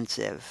 looking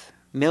pensive.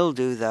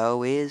 Mildew,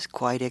 though, is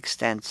quite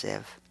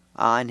extensive.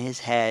 On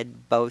his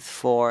head,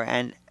 both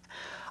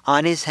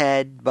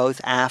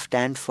aft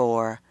and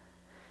fore.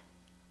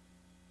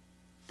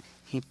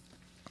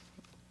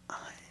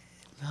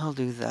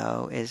 Mildew,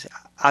 though, is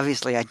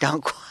obviously I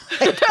don't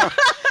quite.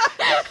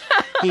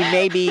 He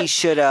maybe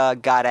should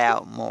have got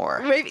out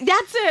more. Maybe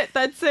That's it.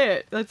 I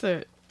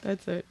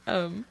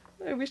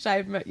wish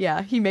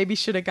he maybe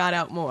should have got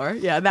out more.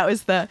 Yeah, that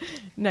was the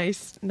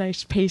nice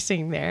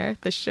pacing there.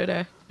 The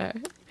shoulda.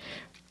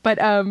 But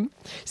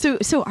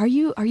so are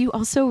you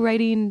also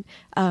writing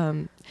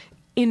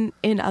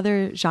in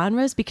other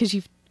genres, because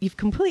you've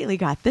completely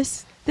got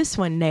this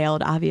one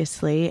nailed,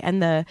 obviously,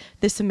 and the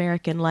This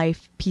American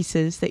Life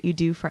pieces that you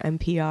do for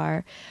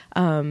NPR.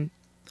 I've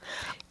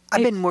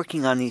been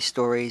working on these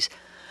stories.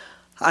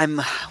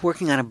 I'm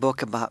working on a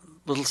book about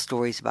little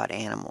stories about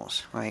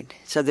animals, right?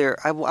 So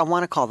I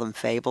want to call them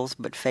fables,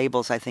 but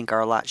fables I think are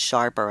a lot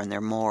sharper in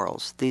their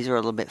morals. These are a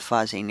little bit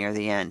fuzzy near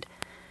the end.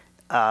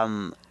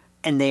 And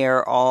they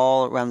are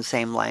all around the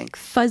same length.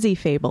 Fuzzy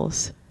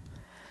fables.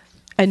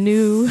 A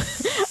new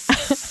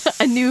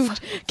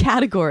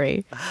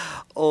category.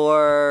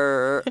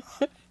 Or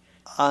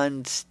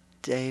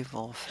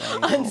unstable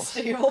fables.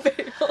 Unstable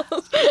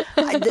fables.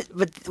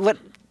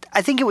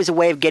 I think it was a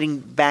way of getting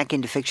back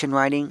into fiction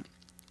writing.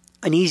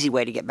 An easy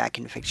way to get back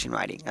into fiction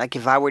writing. Like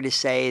if I were to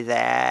say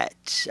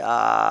that,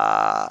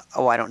 I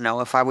don't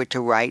know, if I were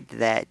to write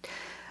that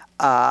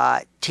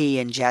T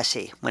and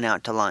Jesse went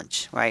out to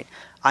lunch, right?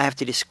 I have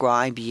to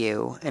describe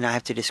you and I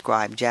have to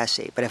describe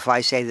Jesse. But if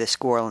I say the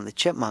squirrel and the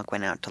chipmunk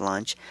went out to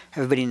lunch,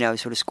 everybody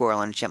knows what a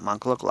squirrel and a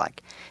chipmunk look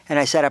like. And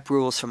I set up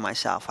rules for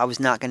myself. I was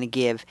not going to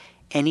give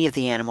any of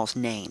the animals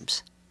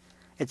names.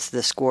 It's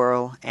the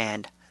squirrel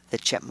and the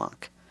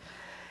chipmunk.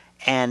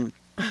 And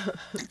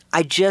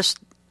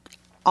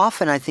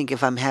often I think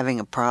if I'm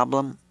having a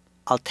problem,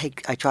 I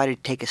try to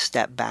take a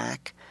step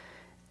back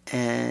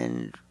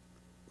and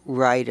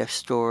write a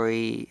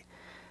story,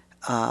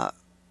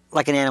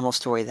 like an animal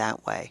story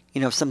that way.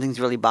 If something's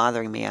really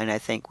bothering me and I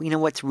think,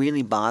 what's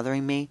really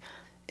bothering me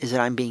is that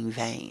I'm being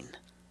vain.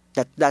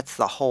 That's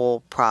the whole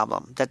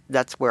problem.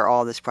 That's where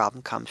all this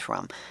problem comes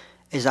from,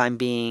 is I'm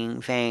being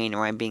vain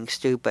or I'm being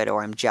stupid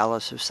or I'm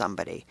jealous of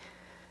somebody.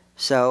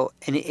 So,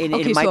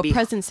 it might be a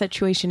present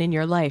situation in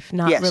your life,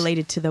 not Yes.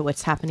 related to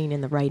what's happening in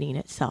the writing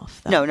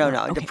itself. No.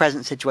 Okay. The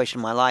present situation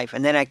in my life.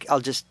 And then I'll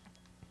just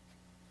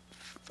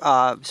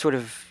sort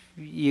of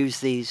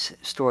use these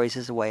stories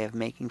as a way of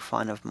making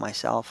fun of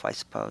myself, I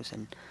suppose,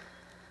 and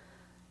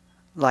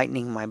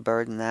lightening my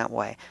burden that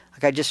way.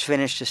 Like I just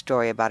finished a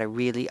story about a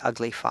really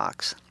ugly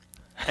fox.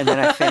 And then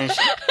I finished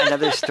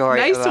another story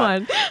Nice about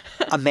one.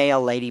 a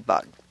male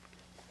ladybug.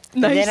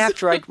 Nice. And then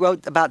after I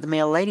wrote about the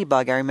male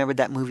ladybug, I remembered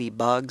that movie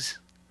Bugs.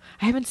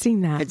 I haven't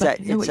seen that. It's but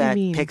that I know what that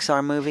you mean.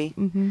 Pixar movie.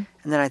 Mm-hmm.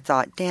 And then I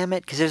thought, damn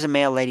it, because there's a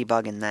male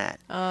ladybug in that.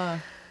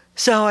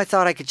 So I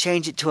thought I could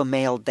change it to a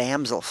male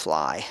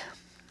damselfly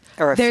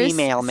or a There's-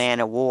 female man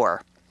of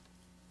war.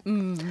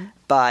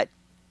 But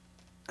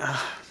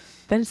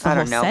Then it's the I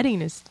whole don't know.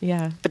 setting is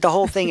the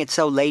whole thing, it's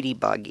so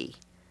ladybuggy.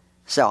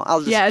 So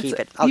I'll just keep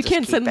it. I'll you just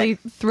can't keep suddenly it.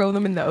 throw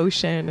them in the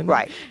ocean and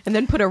Right. and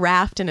then put a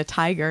raft and a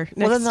tiger.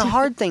 Well, then next the to-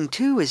 hard thing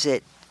too is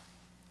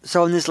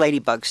so in this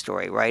ladybug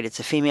story, right? It's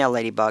a female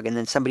ladybug, and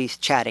then somebody's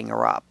chatting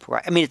her up,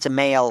 right? I mean, it's a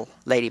male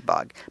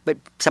ladybug, but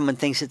someone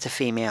thinks it's a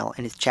female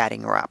and is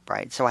chatting her up,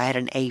 right? So I had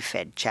an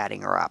aphid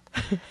chatting her up,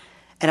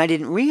 and I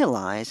didn't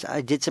realize.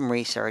 I did some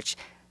research.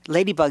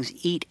 Ladybugs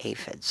eat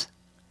aphids,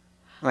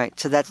 right?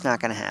 So that's not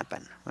going to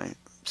happen, right?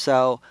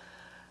 So,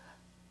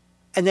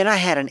 and then I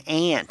had an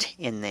ant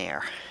in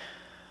there,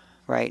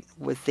 right,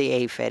 with the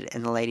aphid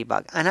and the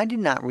ladybug, and I did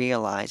not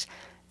realize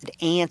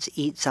that ants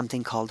eat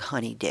something called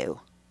honeydew.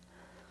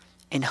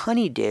 And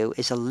honeydew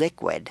is a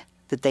liquid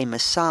that they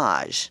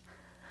massage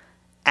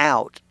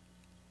out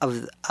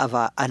of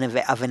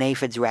an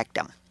aphid's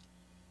rectum.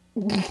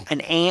 An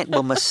ant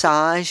will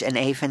massage an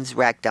aphid's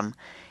rectum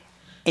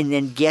and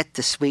then get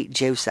the sweet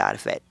juice out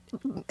of it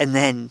and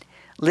then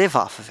live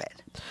off of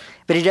it.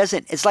 But it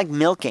doesn't, it's like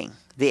milking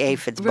the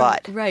aphid's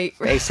butt. right.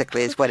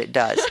 Basically, is what it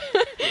does.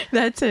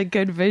 That's a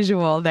good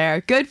visual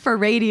there. Good for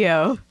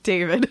radio,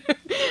 David.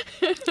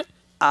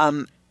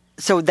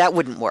 So that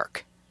wouldn't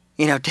work.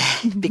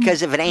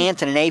 Because if an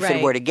ant and an aphid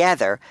Right. were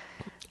together,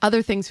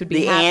 Other things would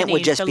be The ant happening.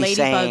 would just the be ladybug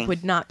saying-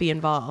 would not be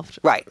involved.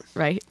 right.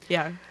 Right?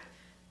 Yeah.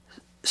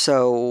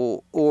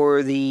 So,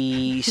 or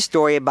the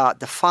story about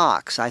the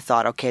fox. I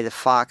thought, okay, the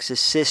fox's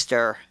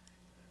sister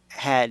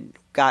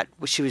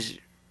she was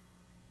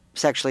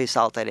sexually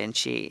assaulted and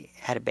she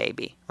had a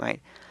baby,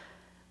 right?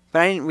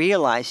 But I didn't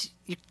realize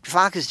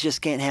foxes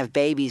just can't have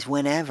babies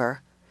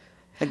whenever.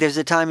 Like there's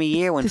a time of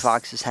year when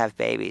foxes have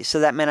babies. So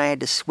that meant I had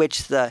to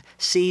switch the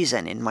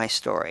season in my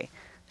story.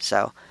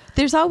 So,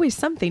 There's always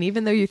something,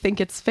 even though you think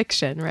it's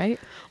fiction, right?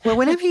 well,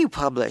 whenever you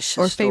publish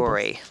a Or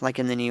story, like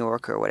in the New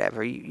Yorker or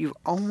whatever, you've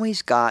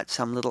always got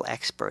some little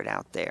expert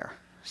out there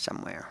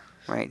somewhere,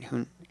 right?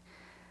 And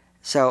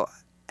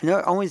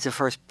they're always the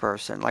first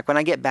person. Like when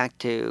I get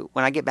back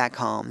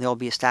home, there'll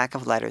be a stack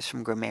of letters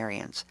from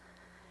grammarians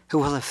who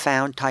will have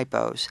found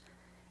typos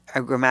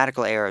or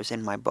grammatical errors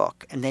in my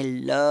book, and they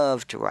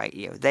love to write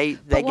you.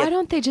 But why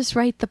don't they just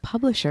write the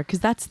publisher? Because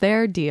that's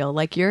their deal.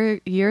 Like your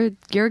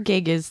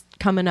gig is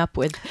coming up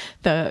with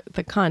the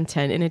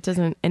content,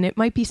 and it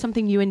might be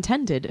something you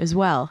intended as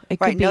well. It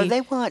right? could be. No, they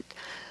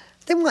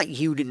want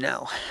you to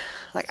know.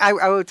 Like I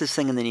wrote this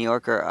thing in the New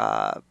Yorker.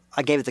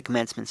 I gave the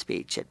commencement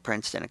speech at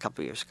Princeton a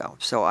couple of years ago.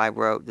 So I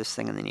wrote this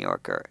thing in the New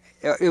Yorker.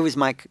 It was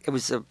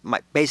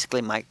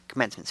basically my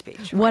commencement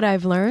speech. What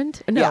I've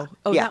learned? No. Yeah,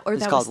 Oh, yeah. That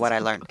It's called What I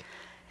Learned.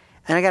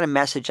 And I got a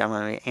message on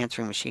my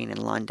answering machine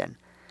in London.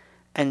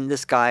 And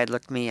this guy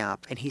looked me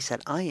up and he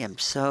said, I am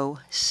so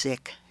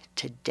sick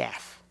to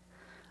death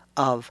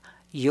of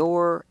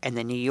your and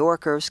the New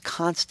Yorker's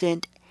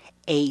constant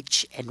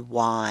H and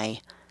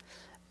Y.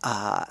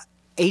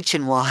 H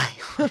and Y,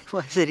 what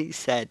was it he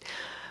said?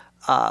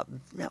 Not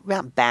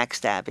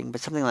backstabbing,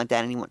 but something like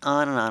that. And he went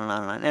on and on and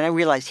on and on. And I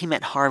realized he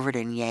meant Harvard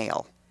and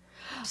Yale.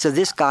 So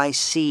this guy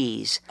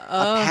sees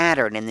a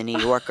pattern in the New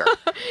Yorker.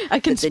 A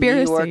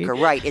conspiracy. The New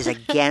Yorker, right, is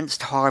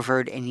against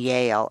Harvard and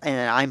Yale,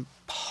 and I'm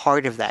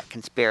part of that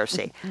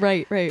conspiracy.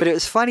 Right. But it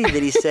was funny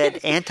that he said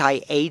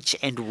anti-H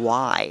and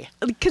Y.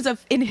 Because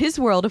in his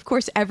world, of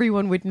course,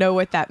 everyone would know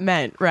what that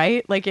meant,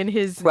 right? Like in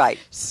his Right.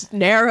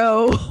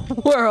 narrow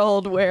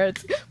world where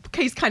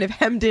he's kind of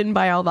hemmed in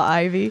by all the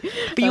ivy.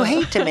 But you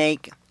hate to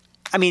make,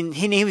 I mean,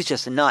 he was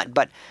just a nut,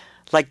 but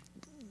like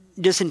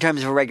just in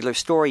terms of a regular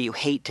story, you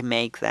hate to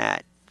make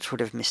that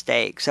sort of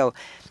mistake. So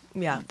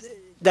Yeah.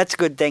 that's a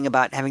good thing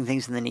about having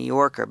things in the New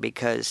Yorker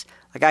because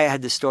like I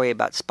had this story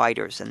about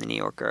spiders in the New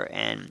Yorker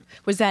and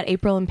Was that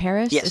April in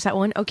Paris? Yes. Is that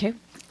one? Okay.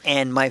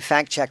 And my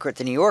fact checker at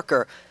the New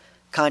Yorker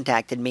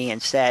contacted me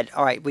and said,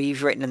 all right, well,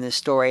 you've written in this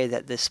story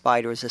that this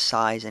spider is the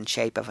size and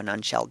shape of an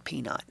unshelled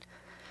peanut.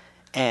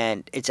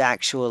 And it's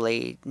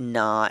actually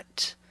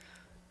not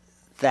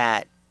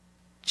that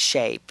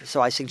shape.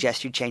 So I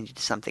suggest you change it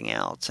to something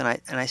else. And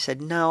I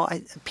said, no, a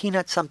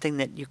peanut's something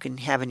that you can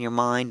have in your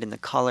mind and the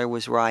color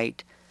was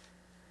right.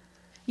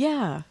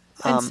 Yeah.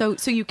 And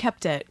so you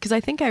kept it. Because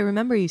I think I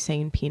remember you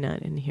saying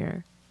peanut in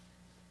here.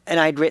 And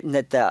I'd written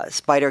that the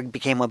spider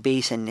became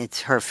obese and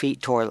her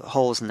feet tore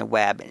holes in the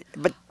web.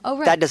 But Oh,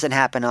 right. that doesn't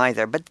happen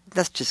either. But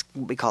that's just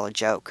what we call a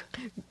joke.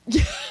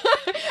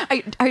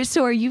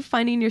 So are you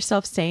finding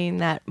yourself saying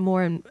that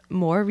more and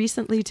more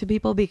recently to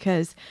people?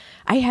 Because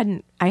I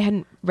hadn't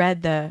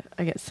read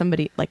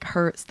somebody like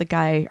Hertz, the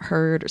guy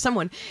Heard, or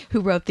someone who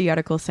wrote the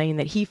article saying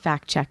that he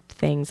fact checked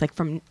things like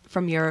from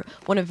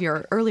one of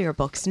your earlier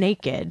books,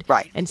 Naked,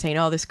 Right. and saying,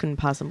 oh, this couldn't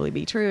possibly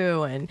be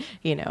true, and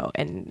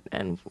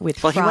and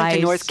with Well, he went to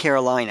Fry's- North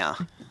Carolina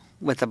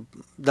with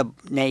the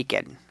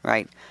naked,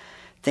 right?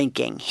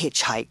 Thinking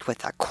hitchhiked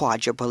with a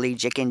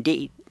quadriplegic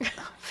indeed.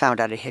 Found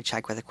out I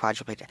hitchhiked with a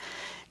quadriplegic.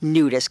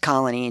 Nudist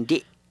colony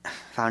indeed.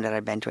 Found out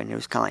I'd been to a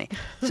nudist colony.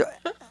 So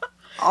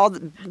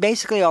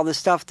basically all the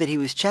stuff that he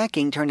was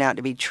checking turned out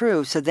to be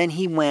true. So then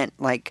he went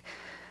a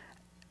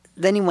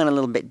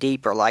little bit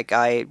deeper. Like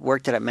I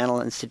worked at a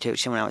mental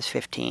institution when I was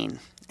 15,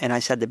 and I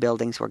said the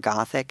buildings were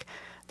Gothic.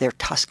 They're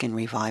Tuscan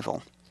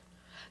Revival.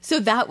 So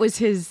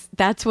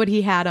that's what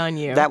he had on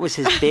you. That was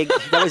his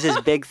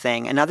big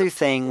thing. Another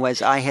thing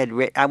was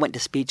I went to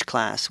speech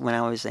class when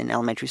I was in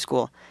elementary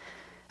school,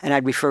 and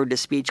I'd referred to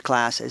speech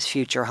class as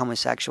Future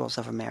Homosexuals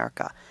of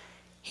America.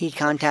 He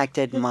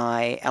contacted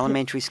my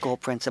elementary school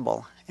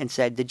principal and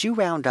said, "Did you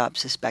round up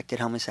suspected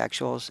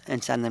homosexuals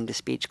and send them to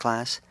speech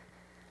class?"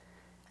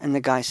 And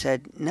the guy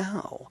said,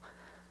 "No."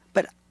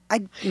 But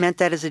I meant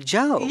that as a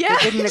joke. Yeah,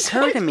 it didn't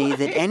occur to me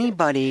that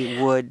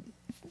anybody would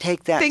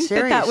take that think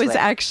seriously. that was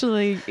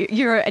actually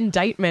your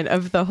indictment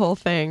of the whole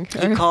thing.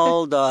 He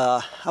called,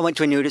 I went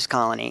to a nudist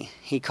colony.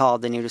 He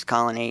called the nudist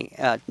colony,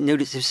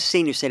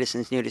 senior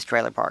citizens nudist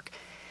trailer park.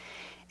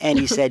 And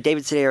he said,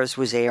 David Sedaris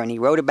was there, and he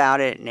wrote about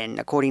it, and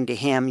according to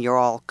him, you're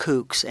all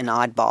kooks and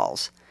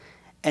oddballs.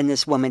 And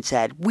this woman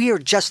said, we are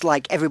just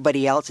like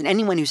everybody else, and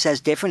anyone who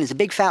says different is a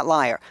big fat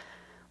liar.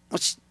 Well,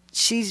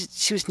 she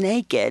was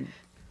naked,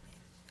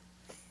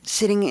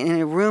 sitting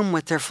in a room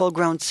with their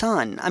full-grown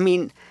son. I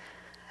mean,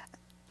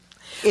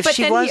 if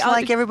she was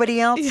like everybody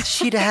else,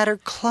 she'd have had her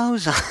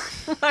clothes on.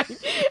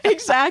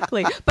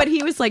 Exactly. But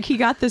he was like, he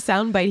got the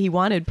soundbite he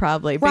wanted,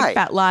 probably. Big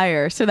fat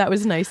liar. So that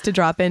was nice to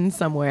drop in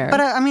somewhere.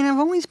 But I mean, I've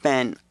always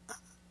been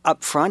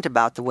upfront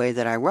about the way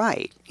that I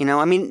write. You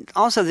know, I mean,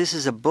 also this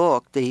is a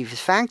book that he was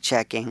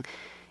fact-checking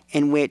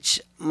in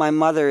which my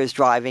mother is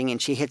driving and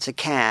she hits a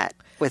cat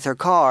with her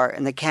car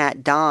and the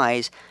cat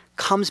dies,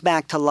 comes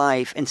back to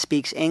life and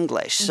speaks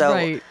English.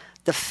 So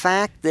the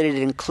fact that it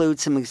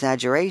includes some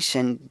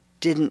exaggeration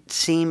didn't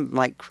seem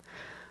like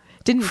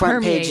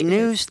front page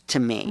news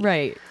to me.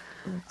 Right.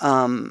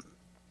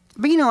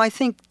 But, you know, I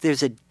think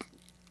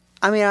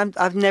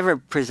I've never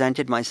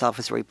presented myself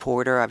as a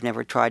reporter. I've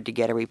never tried to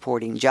get a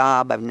reporting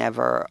job. I've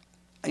never,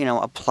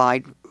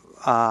 applied.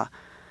 But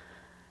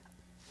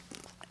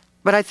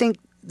I think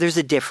there's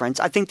a difference.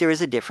 I think there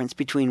is a difference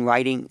between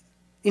writing.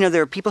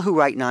 There are people who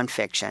write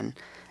nonfiction,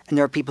 and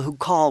there are people who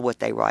call what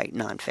they write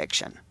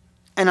nonfiction.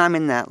 And I'm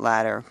in that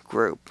latter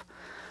group.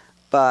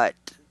 But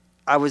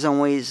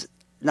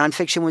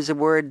nonfiction was a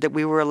word that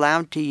we were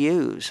allowed to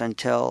use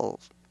until,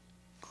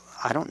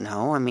 I don't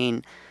know. I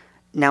mean,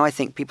 now I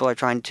think people are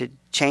trying to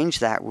change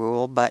that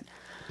rule, but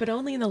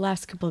only in the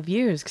last couple of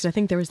years, because I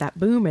think there was that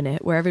boom in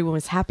it where everyone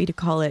was happy to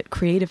call it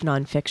creative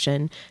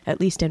nonfiction,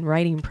 at least in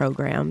writing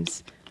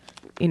programs.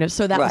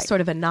 So that was sort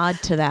of a nod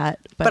to that.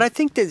 But I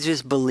think there's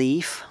this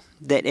belief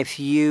that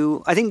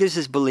there's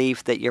this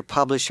belief that your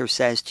publisher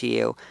says to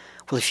you,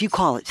 well, if you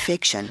call it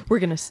fiction, we're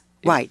going to...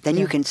 Right, then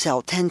you can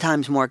sell 10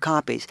 times more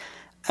copies.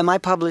 And my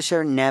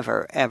publisher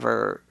never,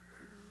 ever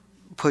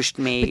pushed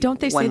me. But don't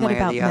they say that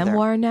about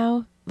memoir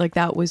now? Like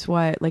that was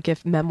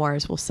if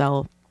memoirs will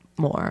sell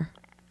more.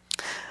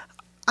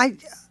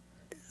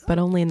 But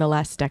only in the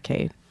last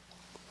decade.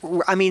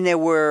 I mean, there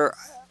were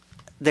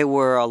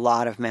a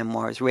lot of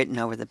memoirs written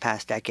over the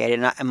past decade,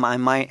 and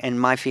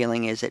my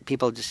feeling is that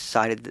people just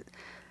decided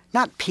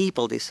not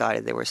people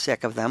decided they were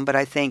sick of them, but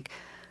I think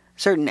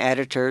certain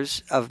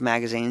editors of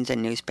magazines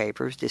and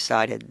newspapers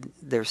decided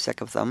they're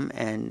sick of them,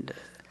 and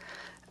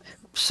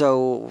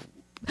so...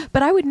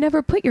 But I would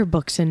never put your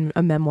books in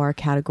a memoir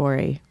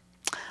category.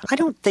 I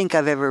don't think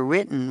I've ever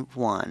written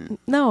one.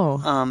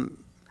 No.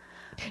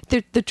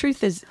 The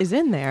truth is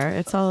in there.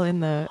 It's all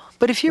in the...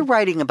 But if you're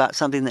writing about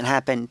something that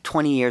happened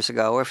 20 years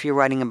ago, or if you're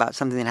writing about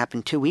something that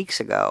happened 2 weeks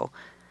ago,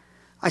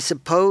 I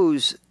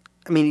suppose,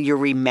 you're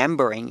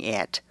remembering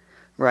it,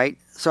 right?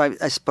 So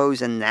I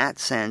suppose in that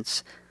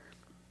sense...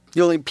 The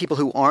only people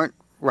who aren't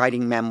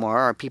writing memoir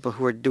are people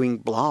who are doing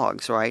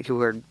blogs, right?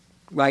 Who are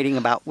writing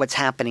about what's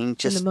happening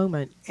just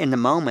in the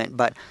moment.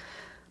 But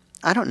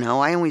I don't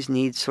know. I always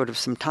need sort of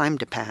some time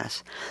to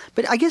pass.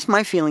 But I guess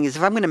my feeling is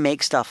if I'm going to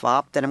make stuff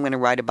up, then I'm going to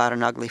write about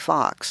an ugly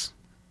fox.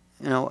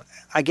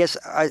 I guess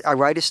I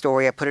write a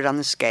story, I put it on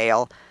the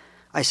scale,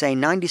 I say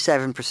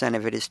 97%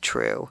 of it is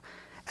true.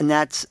 And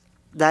that's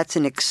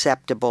an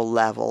acceptable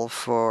level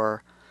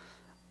for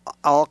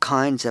all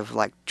kinds of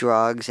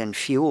drugs and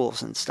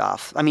fuels and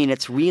stuff.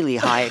 It's really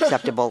high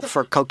acceptable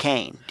for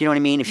cocaine. Do you know what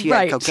I mean? If you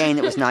had cocaine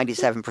that was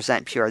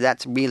 97% pure,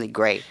 that's really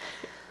great.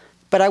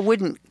 But I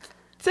wouldn't...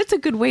 That's a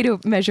good way to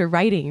measure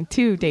writing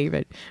too,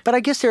 David. But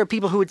I guess there are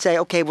people who would say,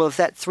 okay, well, if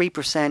that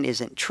 3%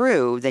 isn't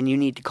true, then you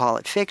need to call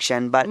it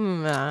fiction. But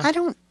I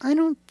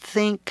don't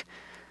think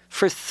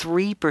for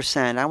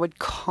 3% I would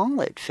call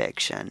it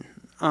fiction.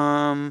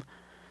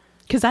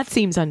 Because that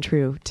seems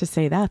untrue to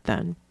say that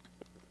then.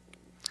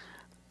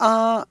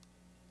 Well,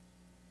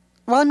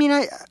 I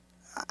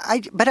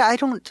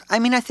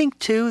think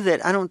too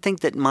that I don't think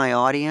that my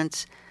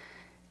audience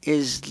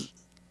is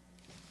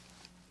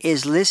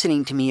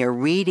listening to me or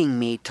reading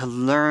me to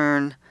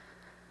learn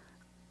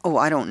Oh,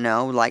 I don't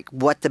know, like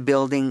what the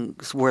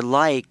buildings were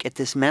like at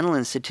this mental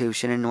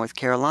institution in North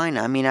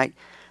Carolina. I mean,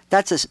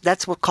 that's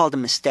what's called a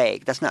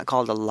mistake. That's not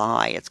called a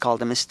lie. It's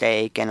called a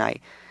mistake, and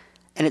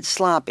it's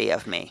sloppy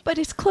of me. But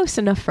it's close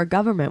enough for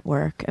government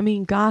work. I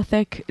mean,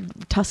 Gothic,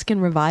 Tuscan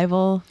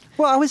Revival.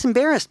 Well, I was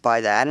embarrassed by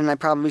that, and I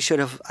probably should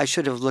have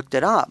looked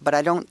it up. But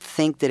I don't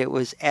think that it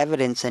was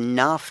evidence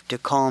enough to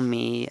call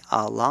me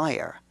a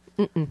liar.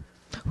 Mm-mm.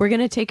 We're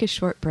going to take a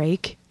short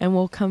break, and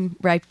we'll come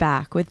right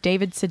back with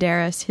David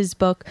Sedaris, his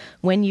book,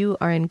 When You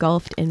Are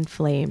Engulfed in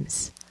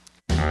Flames.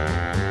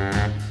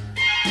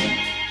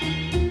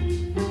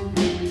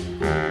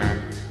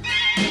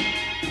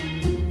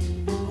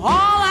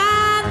 All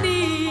I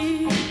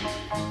need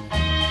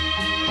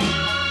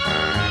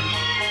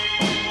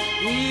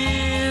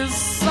is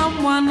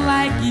someone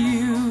like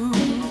you,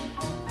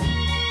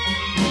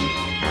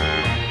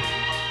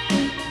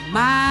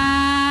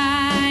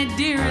 my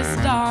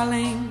dearest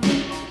darling.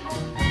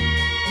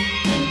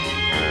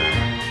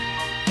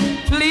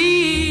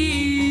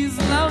 Please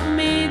love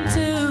me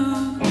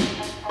too.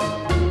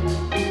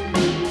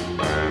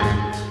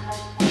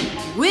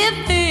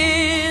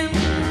 Within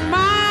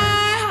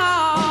my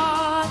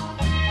heart,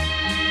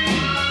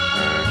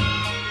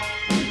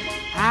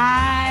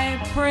 I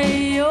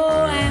pray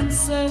your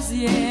answer's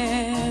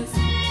yes.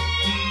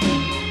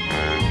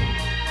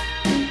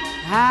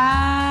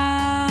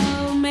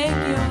 I'll make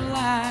your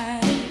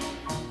life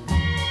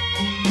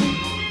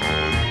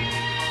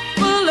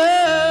full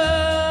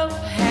of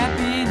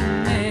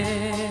happiness.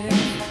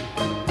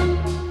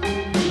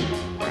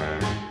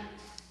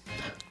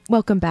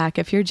 Welcome back.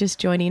 If you're just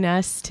joining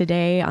us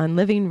today on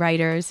Living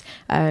Writers,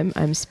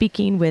 I'm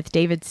speaking with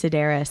David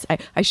Sedaris.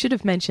 I should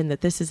have mentioned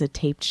that this is a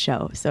taped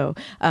show, so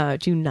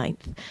June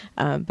 9th.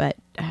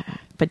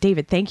 But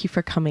David, thank you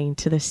for coming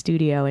to the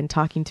studio and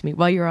talking to me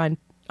while you're on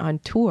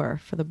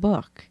tour for the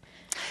book.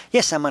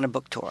 Yes, I'm on a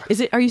book tour.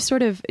 You're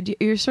sort of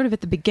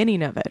at the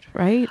beginning of it,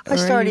 right? I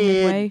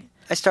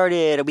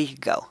started a week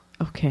ago.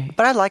 Okay.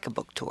 But I like a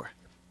book tour.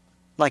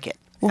 Like it.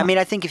 Well, I mean,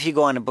 I think if you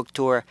go on a book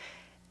tour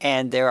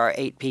and there are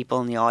 8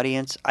 people in the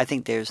audience, I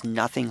think there's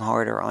nothing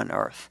harder on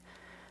earth.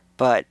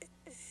 But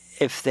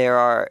if there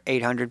are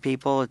 800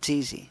 people, it's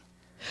easy.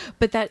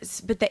 But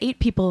the 8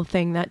 people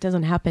thing, that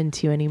doesn't happen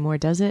to you anymore,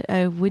 does it?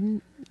 I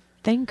wouldn't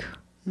think.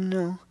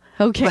 No.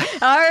 Okay.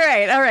 All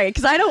right.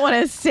 Because I don't want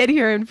to sit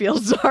here and feel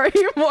sorry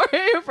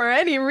for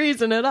any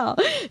reason at all.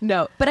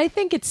 No. But I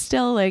think it's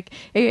still like,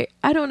 I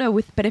don't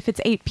know, but if it's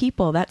 8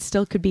 people, that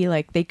still could be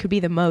like, they could be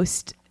the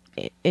most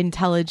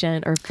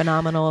intelligent or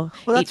phenomenal.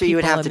 Well, that's what you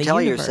would have to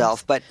tell universe.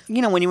 yourself. But,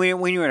 you know, when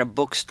you're in a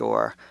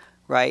bookstore,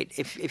 right,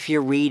 if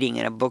you're reading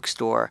in a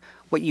bookstore,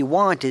 what you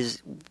want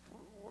is,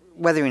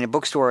 whether you're in a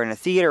bookstore or in a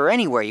theater or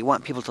anywhere, you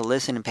want people to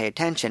listen and pay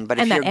attention. But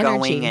if you're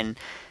going and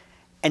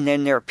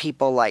then there are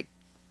people like,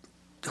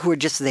 who are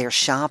just there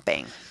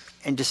shopping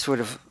and just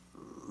sort of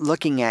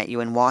looking at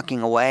you and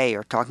walking away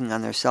or talking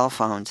on their cell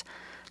phones.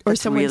 Or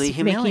That's someone's really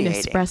humiliating.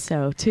 making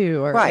espresso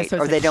too, Right?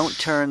 Or they don't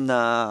turn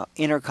the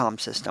intercom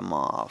system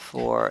off.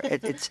 Or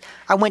it's.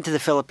 I went to the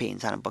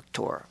Philippines on a book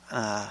tour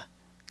a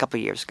couple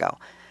of years ago,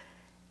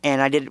 and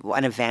I did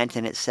an event,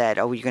 and it said,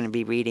 "Oh, you're going to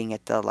be reading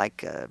at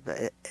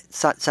the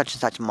such and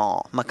such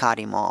mall,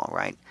 Makati Mall,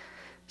 right?"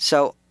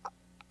 So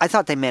I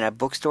thought they meant a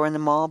bookstore in the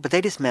mall, but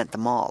they just meant the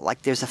mall.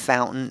 Like there's a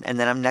fountain, and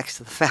then I'm next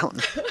to the fountain.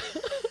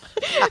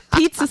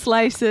 Pizza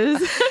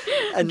slices,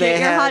 and get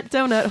your hot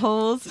donut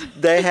holes.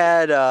 They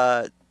had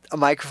a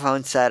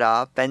microphone set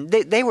up, and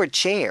they were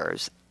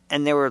chairs,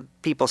 and there were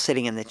people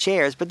sitting in the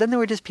chairs, but then there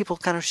were just people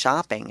kind of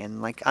shopping and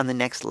like on the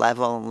next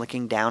level and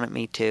looking down at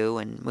me too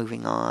and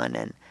moving on.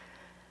 And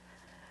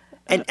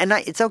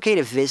it's okay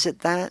to visit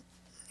that,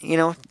 you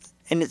know,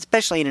 and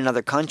especially in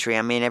another country.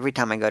 I mean, every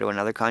time I go to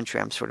another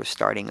country, I'm sort of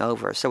starting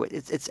over. So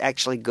it's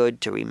actually good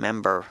to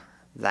remember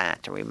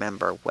that, to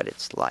remember what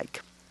it's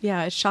like.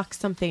 Yeah, it shocks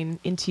something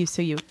into you,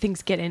 so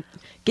things get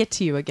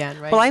to you again,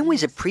 right? Well, I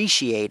always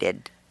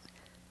appreciated,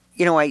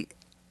 you know, I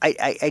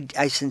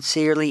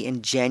sincerely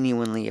and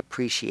genuinely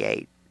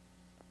appreciate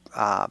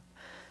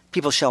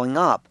people showing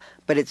up,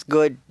 but it's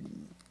good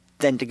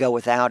then to go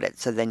without it,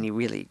 so then you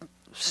really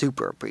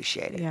super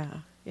appreciate it.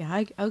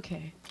 Yeah.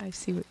 Okay, I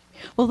see.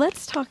 Well,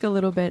 let's talk a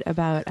little bit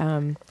about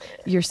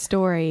your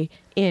story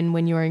in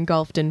When You Were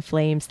Engulfed in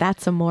Flames.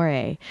 That's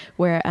Amore,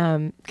 where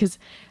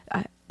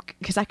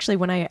because actually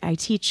when I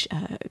teach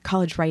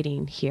college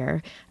writing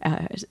here,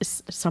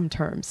 some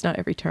terms, not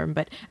every term,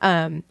 but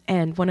and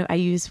I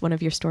use one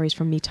of your stories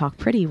from Me Talk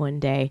Pretty one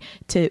day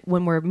to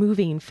when we're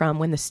moving from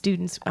when the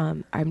students,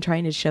 I'm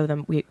trying to show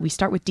them, we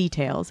start with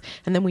details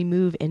and then we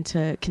move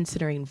into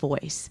considering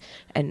voice,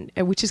 and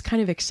which is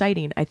kind of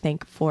exciting, I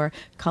think, for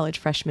college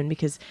freshmen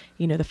because,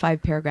 you know, the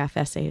 5-paragraph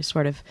essay has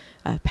sort of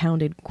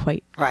pounded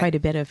quite a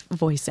bit of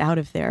voice out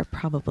of there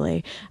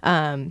probably.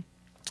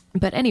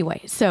 But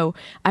anyway, so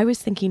I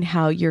was thinking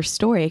how your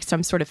story, because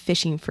I'm sort of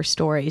fishing for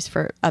stories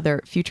for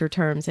other future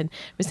terms, and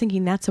I was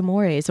thinking That's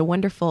Amore is a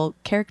wonderful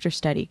character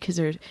study because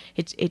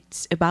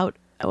it's about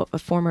a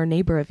former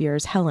neighbor of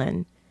yours,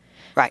 Helen.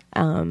 Right.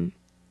 I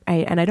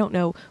don't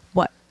know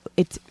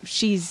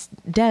she's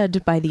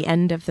dead by the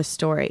end of the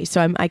story.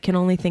 So I can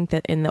only think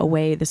that in a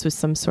way this was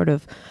some sort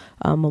of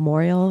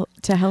memorial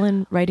to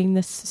Helen writing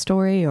this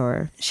story,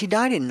 or She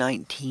died in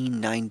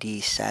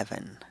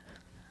 1997,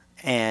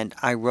 and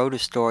I wrote a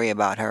story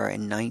about her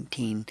in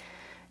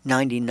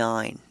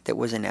 1999 that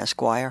was in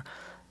Esquire,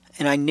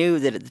 and I knew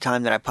that at the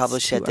time that I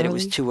published it that it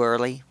was too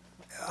early,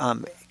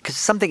 because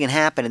something can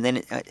happen, and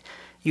then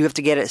you have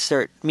to get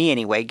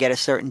a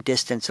certain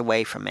distance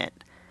away from it,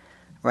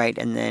 right?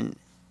 And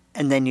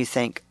then you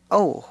think,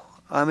 oh,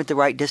 I'm at the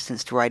right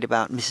distance to write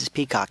about Mrs.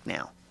 Peacock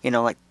now,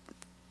 like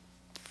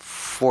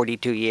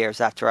 42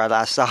 years after I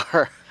last saw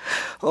her,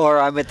 or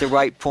I'm at the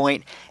right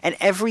point. And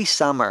every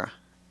summer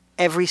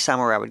I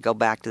would go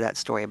back to that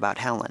story about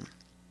Helen.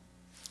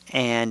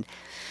 And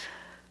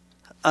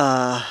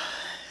I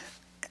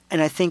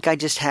think I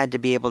just had to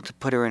be able to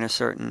put her in a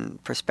certain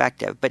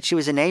perspective. But she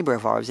was a neighbor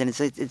of ours, and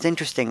it's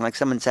interesting, like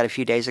someone said a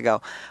few days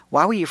ago,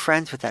 why were you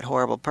friends with that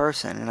horrible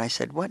person? And I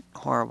said, what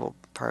horrible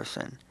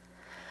person?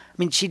 I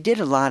mean, she did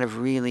a lot of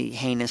really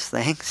heinous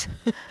things,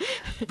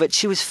 but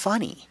she was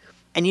funny.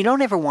 And you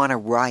don't ever want to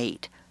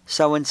write,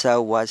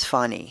 so-and-so was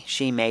funny,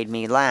 she made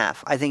me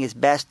laugh. I think it's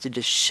best to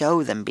just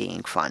show them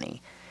being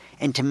funny.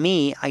 And to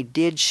me, I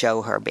did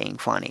show her being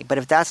funny. But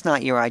if that's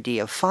not your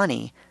idea of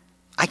funny,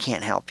 I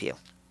can't help you.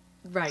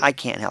 right? I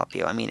can't help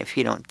you. I mean, if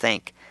you don't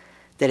think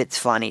that it's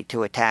funny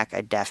to attack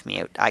a deaf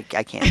mute, I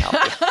can't help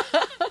you.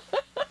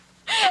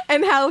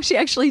 And how she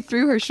actually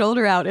threw her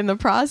shoulder out in the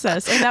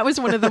process. And that was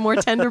one of the more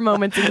tender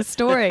moments in the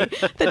story.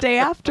 The day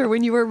after,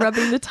 when you were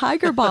rubbing the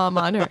Tiger Balm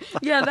on her.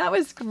 Yeah, that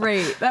was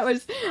great. That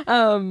was,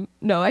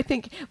 no, I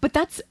think, but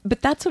that's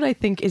what I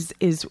think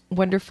is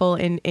wonderful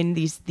in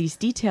these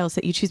details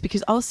that you choose,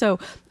 because also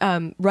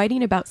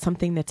writing about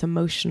something that's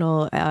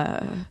emotional,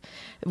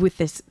 with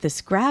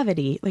this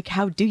gravity, like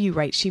how do you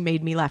write She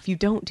Made Me Laugh? You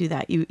don't do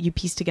that. You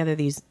piece together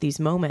these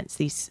moments,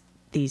 these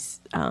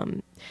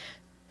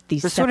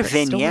They're sort of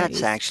vignettes,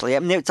 stories. actually. I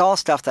mean, it's all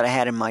stuff that I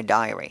had in my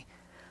diary.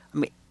 I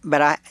mean,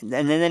 and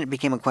then it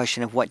became a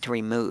question of what to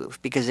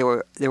remove, because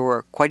there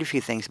were quite a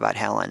few things about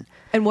Helen.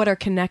 And what are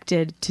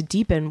connected to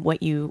deepen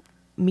what you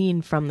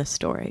mean from the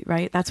story,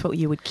 right? That's what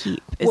you would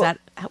keep. Is that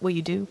what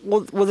you do?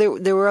 Well,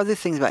 there were other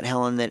things about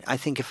Helen that I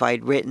think if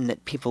I'd written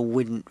that people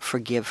wouldn't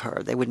forgive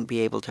her. They wouldn't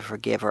be able to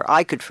forgive her.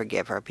 I could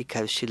forgive her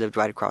because she lived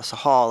right across the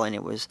hall, and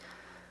it was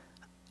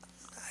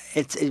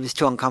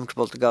too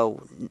uncomfortable to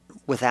go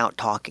without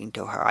talking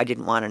to her. I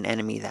didn't want an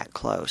enemy that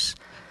close.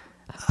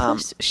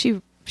 Plus,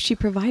 she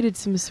provided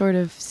some sort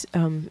of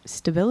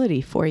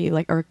stability for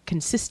you, or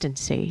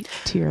consistency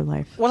to your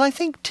life. Well, I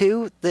think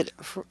too that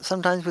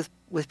sometimes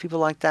with people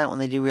like that, when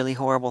they do really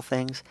horrible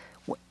things,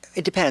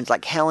 it depends.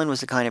 Like Helen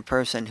was the kind of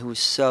person who was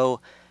so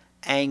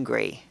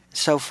angry,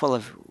 so full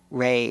of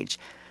rage,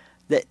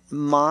 that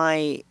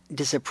my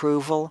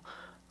disapproval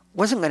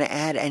wasn't going to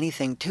add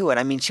anything to it.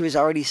 I mean, she was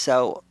already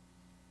so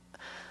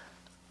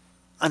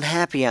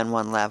unhappy on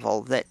one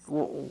level that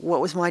what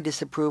was my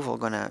disapproval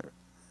going to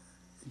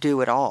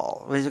do at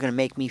all? Was it going to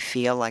make me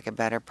feel like a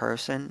better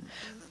person?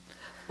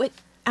 Wait,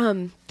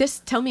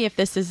 tell me if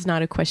this is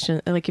not a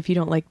question, like if you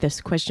don't like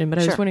this question, but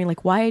I was Sure. wondering,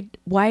 like,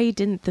 why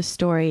didn't the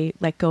story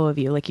let go of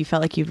you? Like, you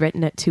felt like you'd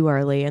written it too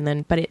early, and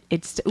then, but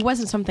it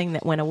wasn't something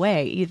that went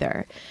away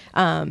either.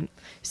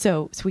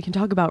 So we can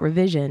talk about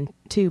revision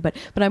too, but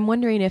I'm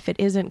wondering if it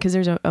isn't, because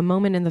there's a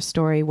moment in the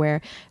story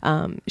where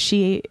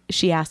she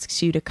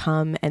asks you to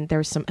come, and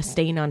there's a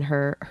stain on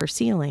her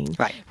ceiling,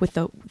 Right. with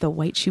the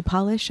white shoe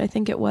polish, I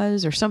think it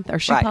was, or something, or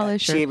shoe Right.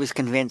 polish. She was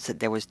convinced that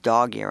there was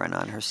dog urine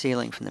on her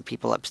ceiling from the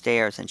people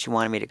upstairs, and she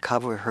wanted me to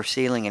cover her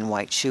ceiling in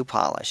white shoe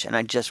polish, and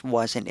I just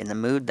wasn't in the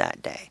mood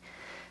that day.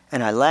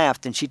 And I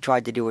left, and she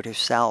tried to do it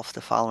herself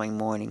the following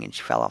morning, and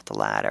she fell off the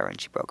ladder,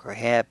 and she broke her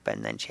hip,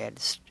 and then she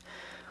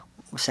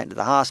was sent to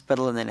the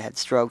hospital, and then had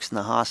strokes in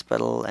the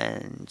hospital,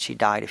 and she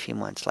died a few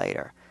months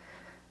later.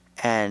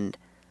 And,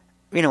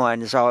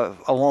 and so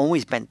I've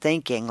always been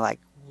thinking, like,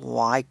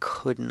 why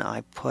couldn't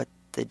I put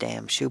the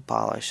damn shoe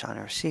polish on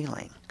her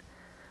ceiling?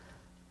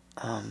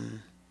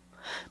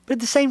 But at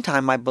the same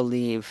time, I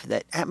believe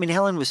that,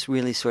 Helen was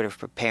really sort of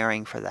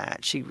preparing for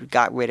that. She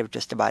got rid of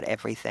just about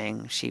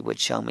everything. She would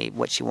show me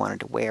what she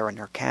wanted to wear in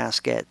her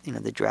casket,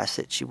 the dress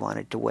that she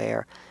wanted to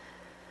wear.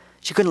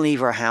 She couldn't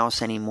leave her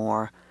house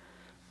anymore.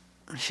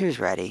 She was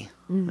ready.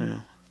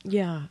 Mm.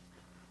 Yeah.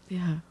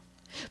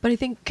 But I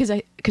think, because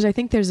I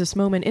think there's this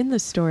moment in the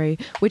story,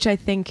 which I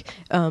think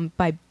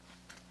by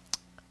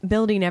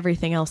building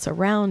everything else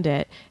around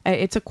it,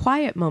 it's a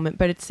quiet moment,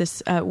 but it's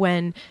this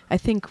when I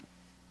think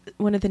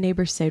one of the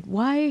neighbors said,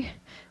 why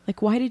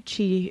did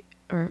she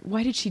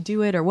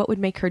do it, or what would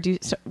make her do,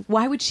 so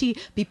why would she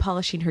be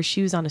polishing her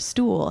shoes on a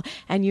stool?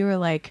 And you were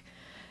like,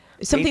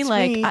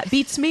 something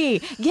beats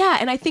me. Yeah.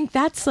 And I think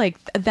that's like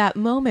that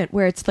moment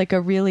where it's like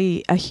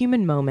a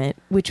human moment,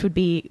 which would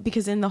be,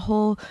 because in the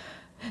whole,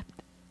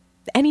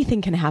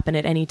 anything can happen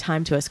at any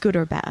time to us, good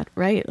or bad,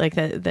 right? Like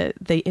the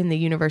in the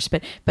universe,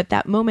 but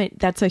that moment,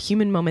 that's a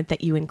human moment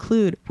that you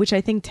include, which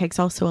I think takes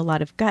also a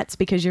lot of guts,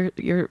 because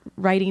you're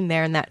writing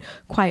there in that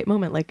quiet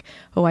moment, like,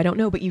 oh, I don't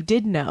know, but you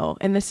did know,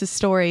 and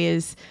story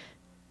is.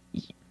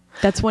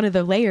 That's one of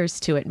the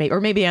layers to it,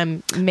 or maybe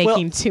I'm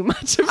making too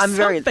much of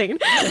something.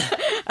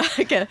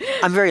 Okay.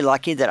 I'm very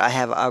lucky that I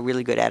have a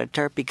really good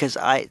editor, because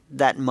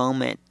that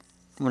moment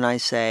when I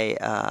say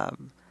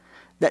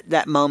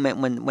that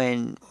moment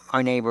when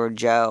our neighbor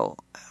Joe,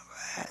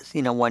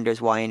 wonders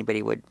why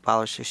anybody would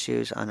polish their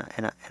shoes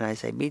and I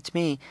say beats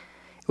me,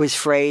 it was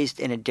phrased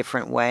in a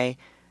different way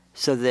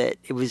so that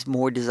it was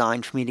more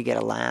designed for me to get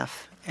a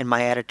laugh. And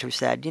my editor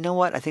said, you know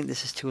what, I think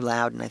this is too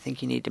loud, and I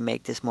think you need to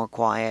make this more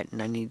quiet,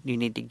 and you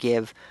need to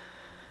give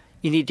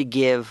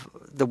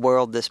the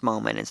world this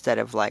moment instead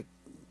of like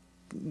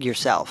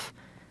yourself.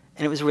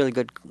 And it was really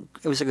good.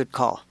 It was a good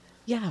call.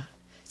 Yeah.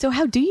 So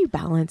how do you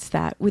balance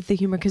that with the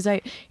humor? Because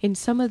in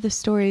some of the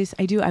stories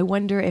I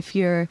wonder if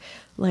you're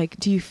like,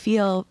 do you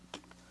feel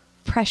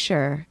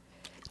pressure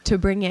to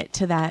bring it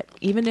to that,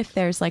 even if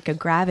there's like a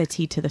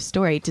gravity to the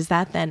story, does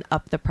that then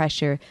up the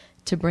pressure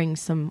to bring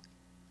some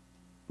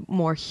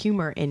more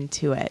humor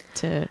into it?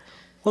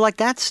 Well, like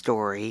that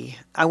story,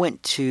 I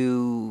went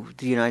to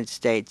the United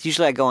States.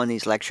 Usually I go on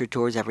these lecture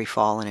tours every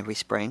fall and every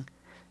spring.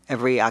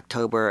 Every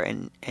October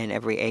and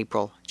every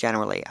April,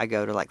 generally, I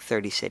go to like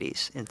 30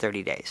 cities in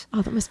 30 days.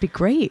 Oh, that must be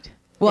great.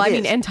 Well,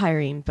 and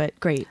tiring, but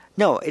great.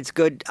 No, it's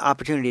good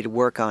opportunity to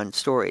work on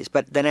stories.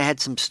 But then I had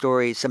some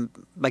stories,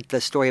 like the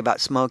story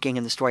about smoking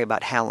and the story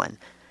about Helen.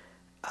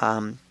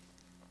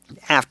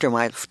 After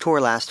my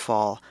tour last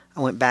fall, I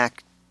went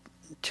back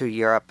to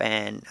Europe,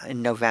 and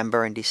in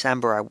November and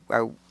December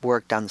I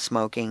worked on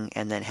smoking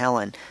and then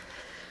Helen,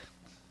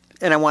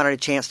 and I wanted a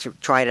chance to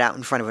try it out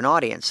in front of an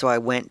audience, so I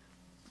went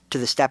to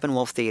the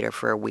Steppenwolf Theater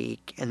for a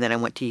week, and then I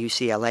went to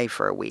UCLA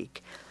for a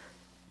week,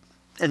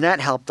 and that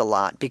helped a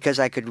lot because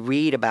I could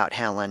read about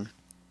Helen,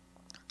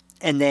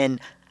 and then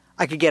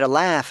I could get a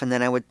laugh, and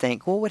then I would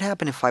think, well, what would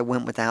happen if I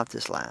went without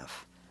this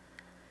laugh?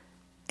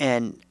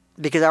 And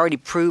because I already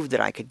proved that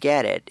I could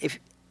get it,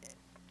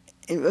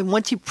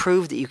 once you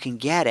prove that you can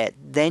get it,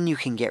 then you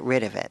can get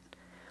rid of it,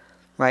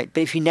 right?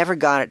 But if you never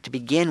got it to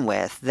begin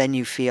with, then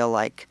you feel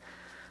like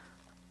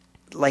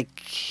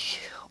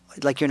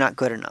you're not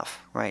good enough,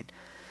 right?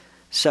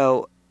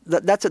 So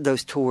that's what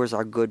those tours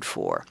are good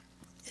for,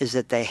 is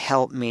that they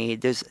help me.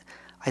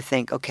 I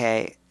think,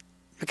 okay,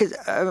 because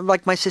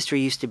like my sister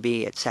used to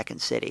be at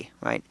Second City,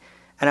 right?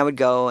 And I would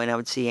go and I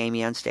would see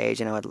Amy on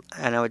stage, and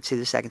I would see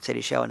the Second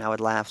City show, and I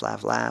would laugh.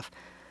 But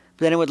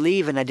then I would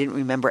leave, and I didn't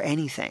remember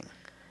anything.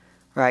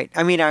 Right.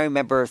 I mean, I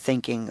remember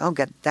thinking, oh,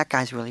 God, that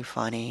guy's really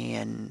funny.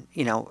 And,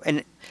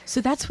 and so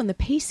that's when the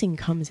pacing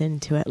comes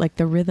into it, like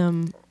the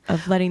rhythm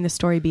of letting the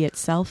story be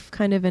itself,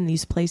 kind of in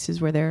these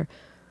places where there are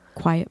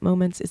quiet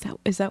moments. Is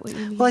that what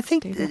you mean? Well, I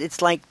think David?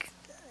 it's like,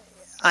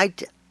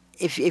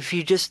 if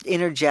you just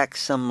interject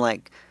some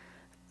like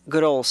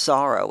good old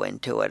sorrow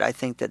into it, I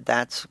think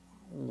that's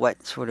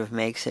what sort of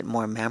makes it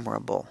more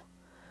memorable.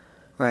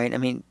 Right. I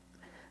mean,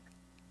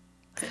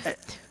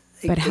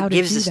 but how it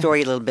gives do the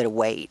story a little bit of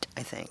weight,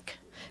 I think.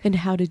 And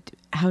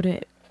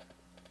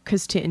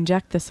because to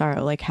inject the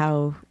sorrow, like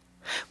how?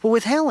 Well,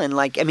 with Helen,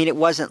 it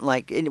wasn't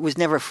like, it was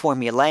never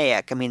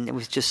formulaic. I mean, it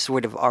was just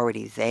sort of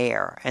already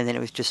there. And then it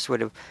was just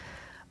sort of,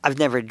 I've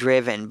never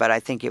driven, but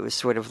I think it was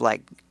sort of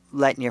like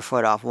letting your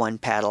foot off one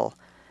pedal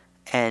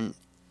and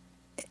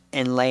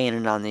laying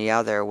it on the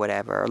other or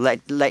whatever. Or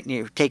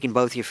taking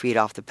both your feet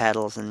off the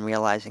pedals and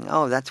realizing,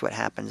 oh, that's what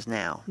happens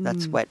now.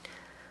 That's what,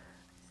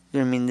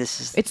 I mean,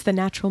 it's the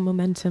natural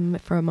momentum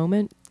for a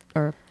moment,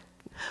 or?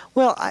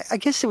 Well, I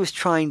guess it was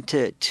trying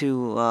to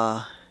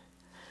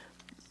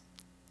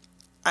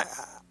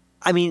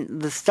I mean,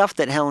 the stuff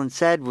that Helen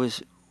said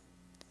was,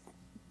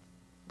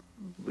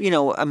 a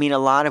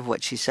lot of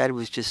what she said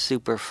was just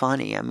super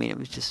funny. I mean, it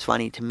was just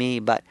funny to me,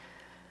 but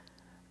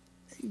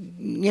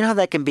you know how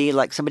that can be,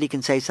 like somebody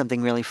can say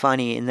something really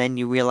funny, and then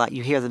you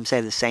hear them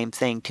say the same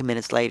thing 2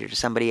 minutes later to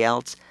somebody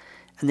else,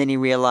 and then you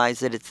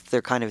realize that it's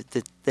their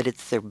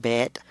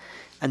bit,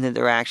 and that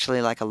they're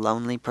actually like a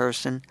lonely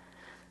person.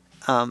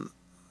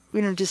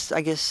 Just,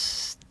 I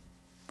guess,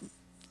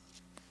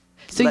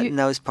 so letting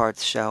those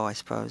parts show, I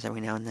suppose,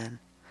 every now and then.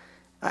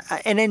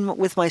 And then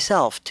with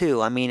myself,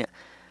 too. I mean,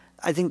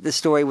 I think the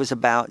story was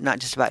not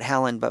just about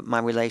Helen, but my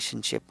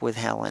relationship with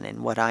Helen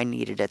and what I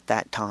needed at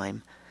that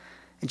time.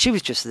 And she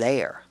was just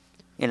there.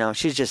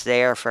 She was just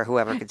there for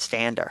whoever could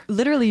stand her.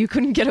 Literally, you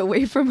couldn't get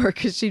away from her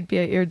because she'd be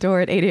at your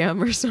door at 8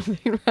 a.m. or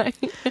something, right?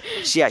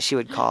 Yeah, she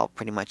would call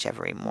pretty much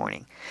every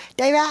morning.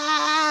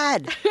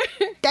 David!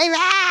 David!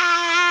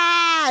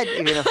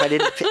 If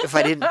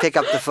I didn't pick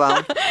up the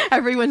phone.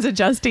 Everyone's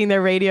adjusting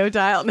their radio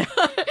dial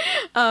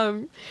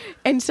now.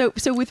 And so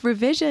with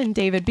Revision,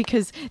 David,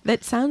 because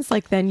that sounds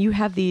like then you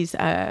have these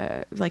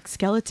like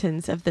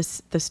skeletons of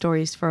the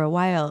stories for a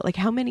while. Like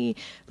how many?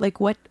 Like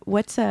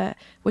what's a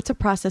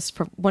process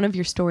for one of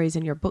your stories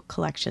in your book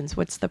collections?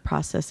 What's the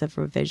process of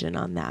revision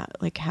on that?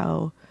 Like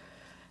how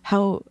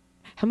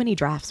How many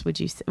drafts would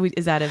you say?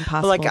 Is that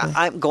impossible? Well, like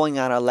I'm going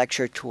on a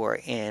lecture tour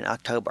in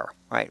October,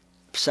 right?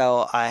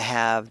 So I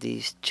have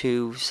these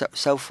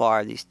so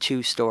far these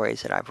two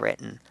stories that I've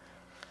written,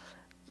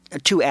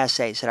 two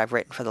essays that I've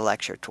written for the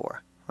lecture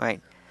tour,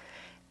 right?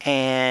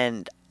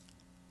 And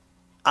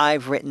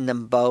I've written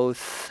them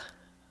both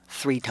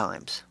 3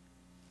 times.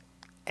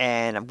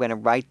 And I'm going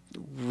to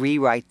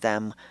rewrite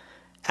them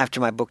after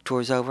my book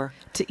tour's over.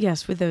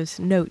 Yes, with those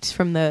notes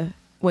from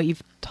what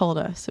you've told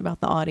us about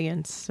the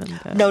audience.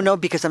 And No,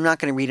 because I'm not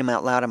going to read them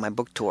out loud on my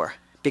book tour.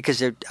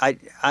 Because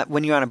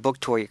when you're on a book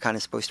tour, you're kind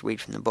of supposed to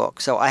read from the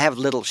book. So I have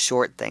little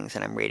short things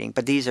that I'm reading,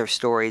 but these are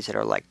stories that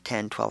are like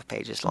 10, 12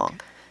 pages long.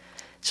 Okay.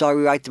 So I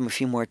rewrite them a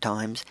few more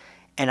times.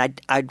 And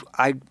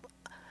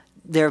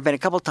there have been a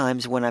couple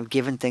times when I've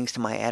given things to my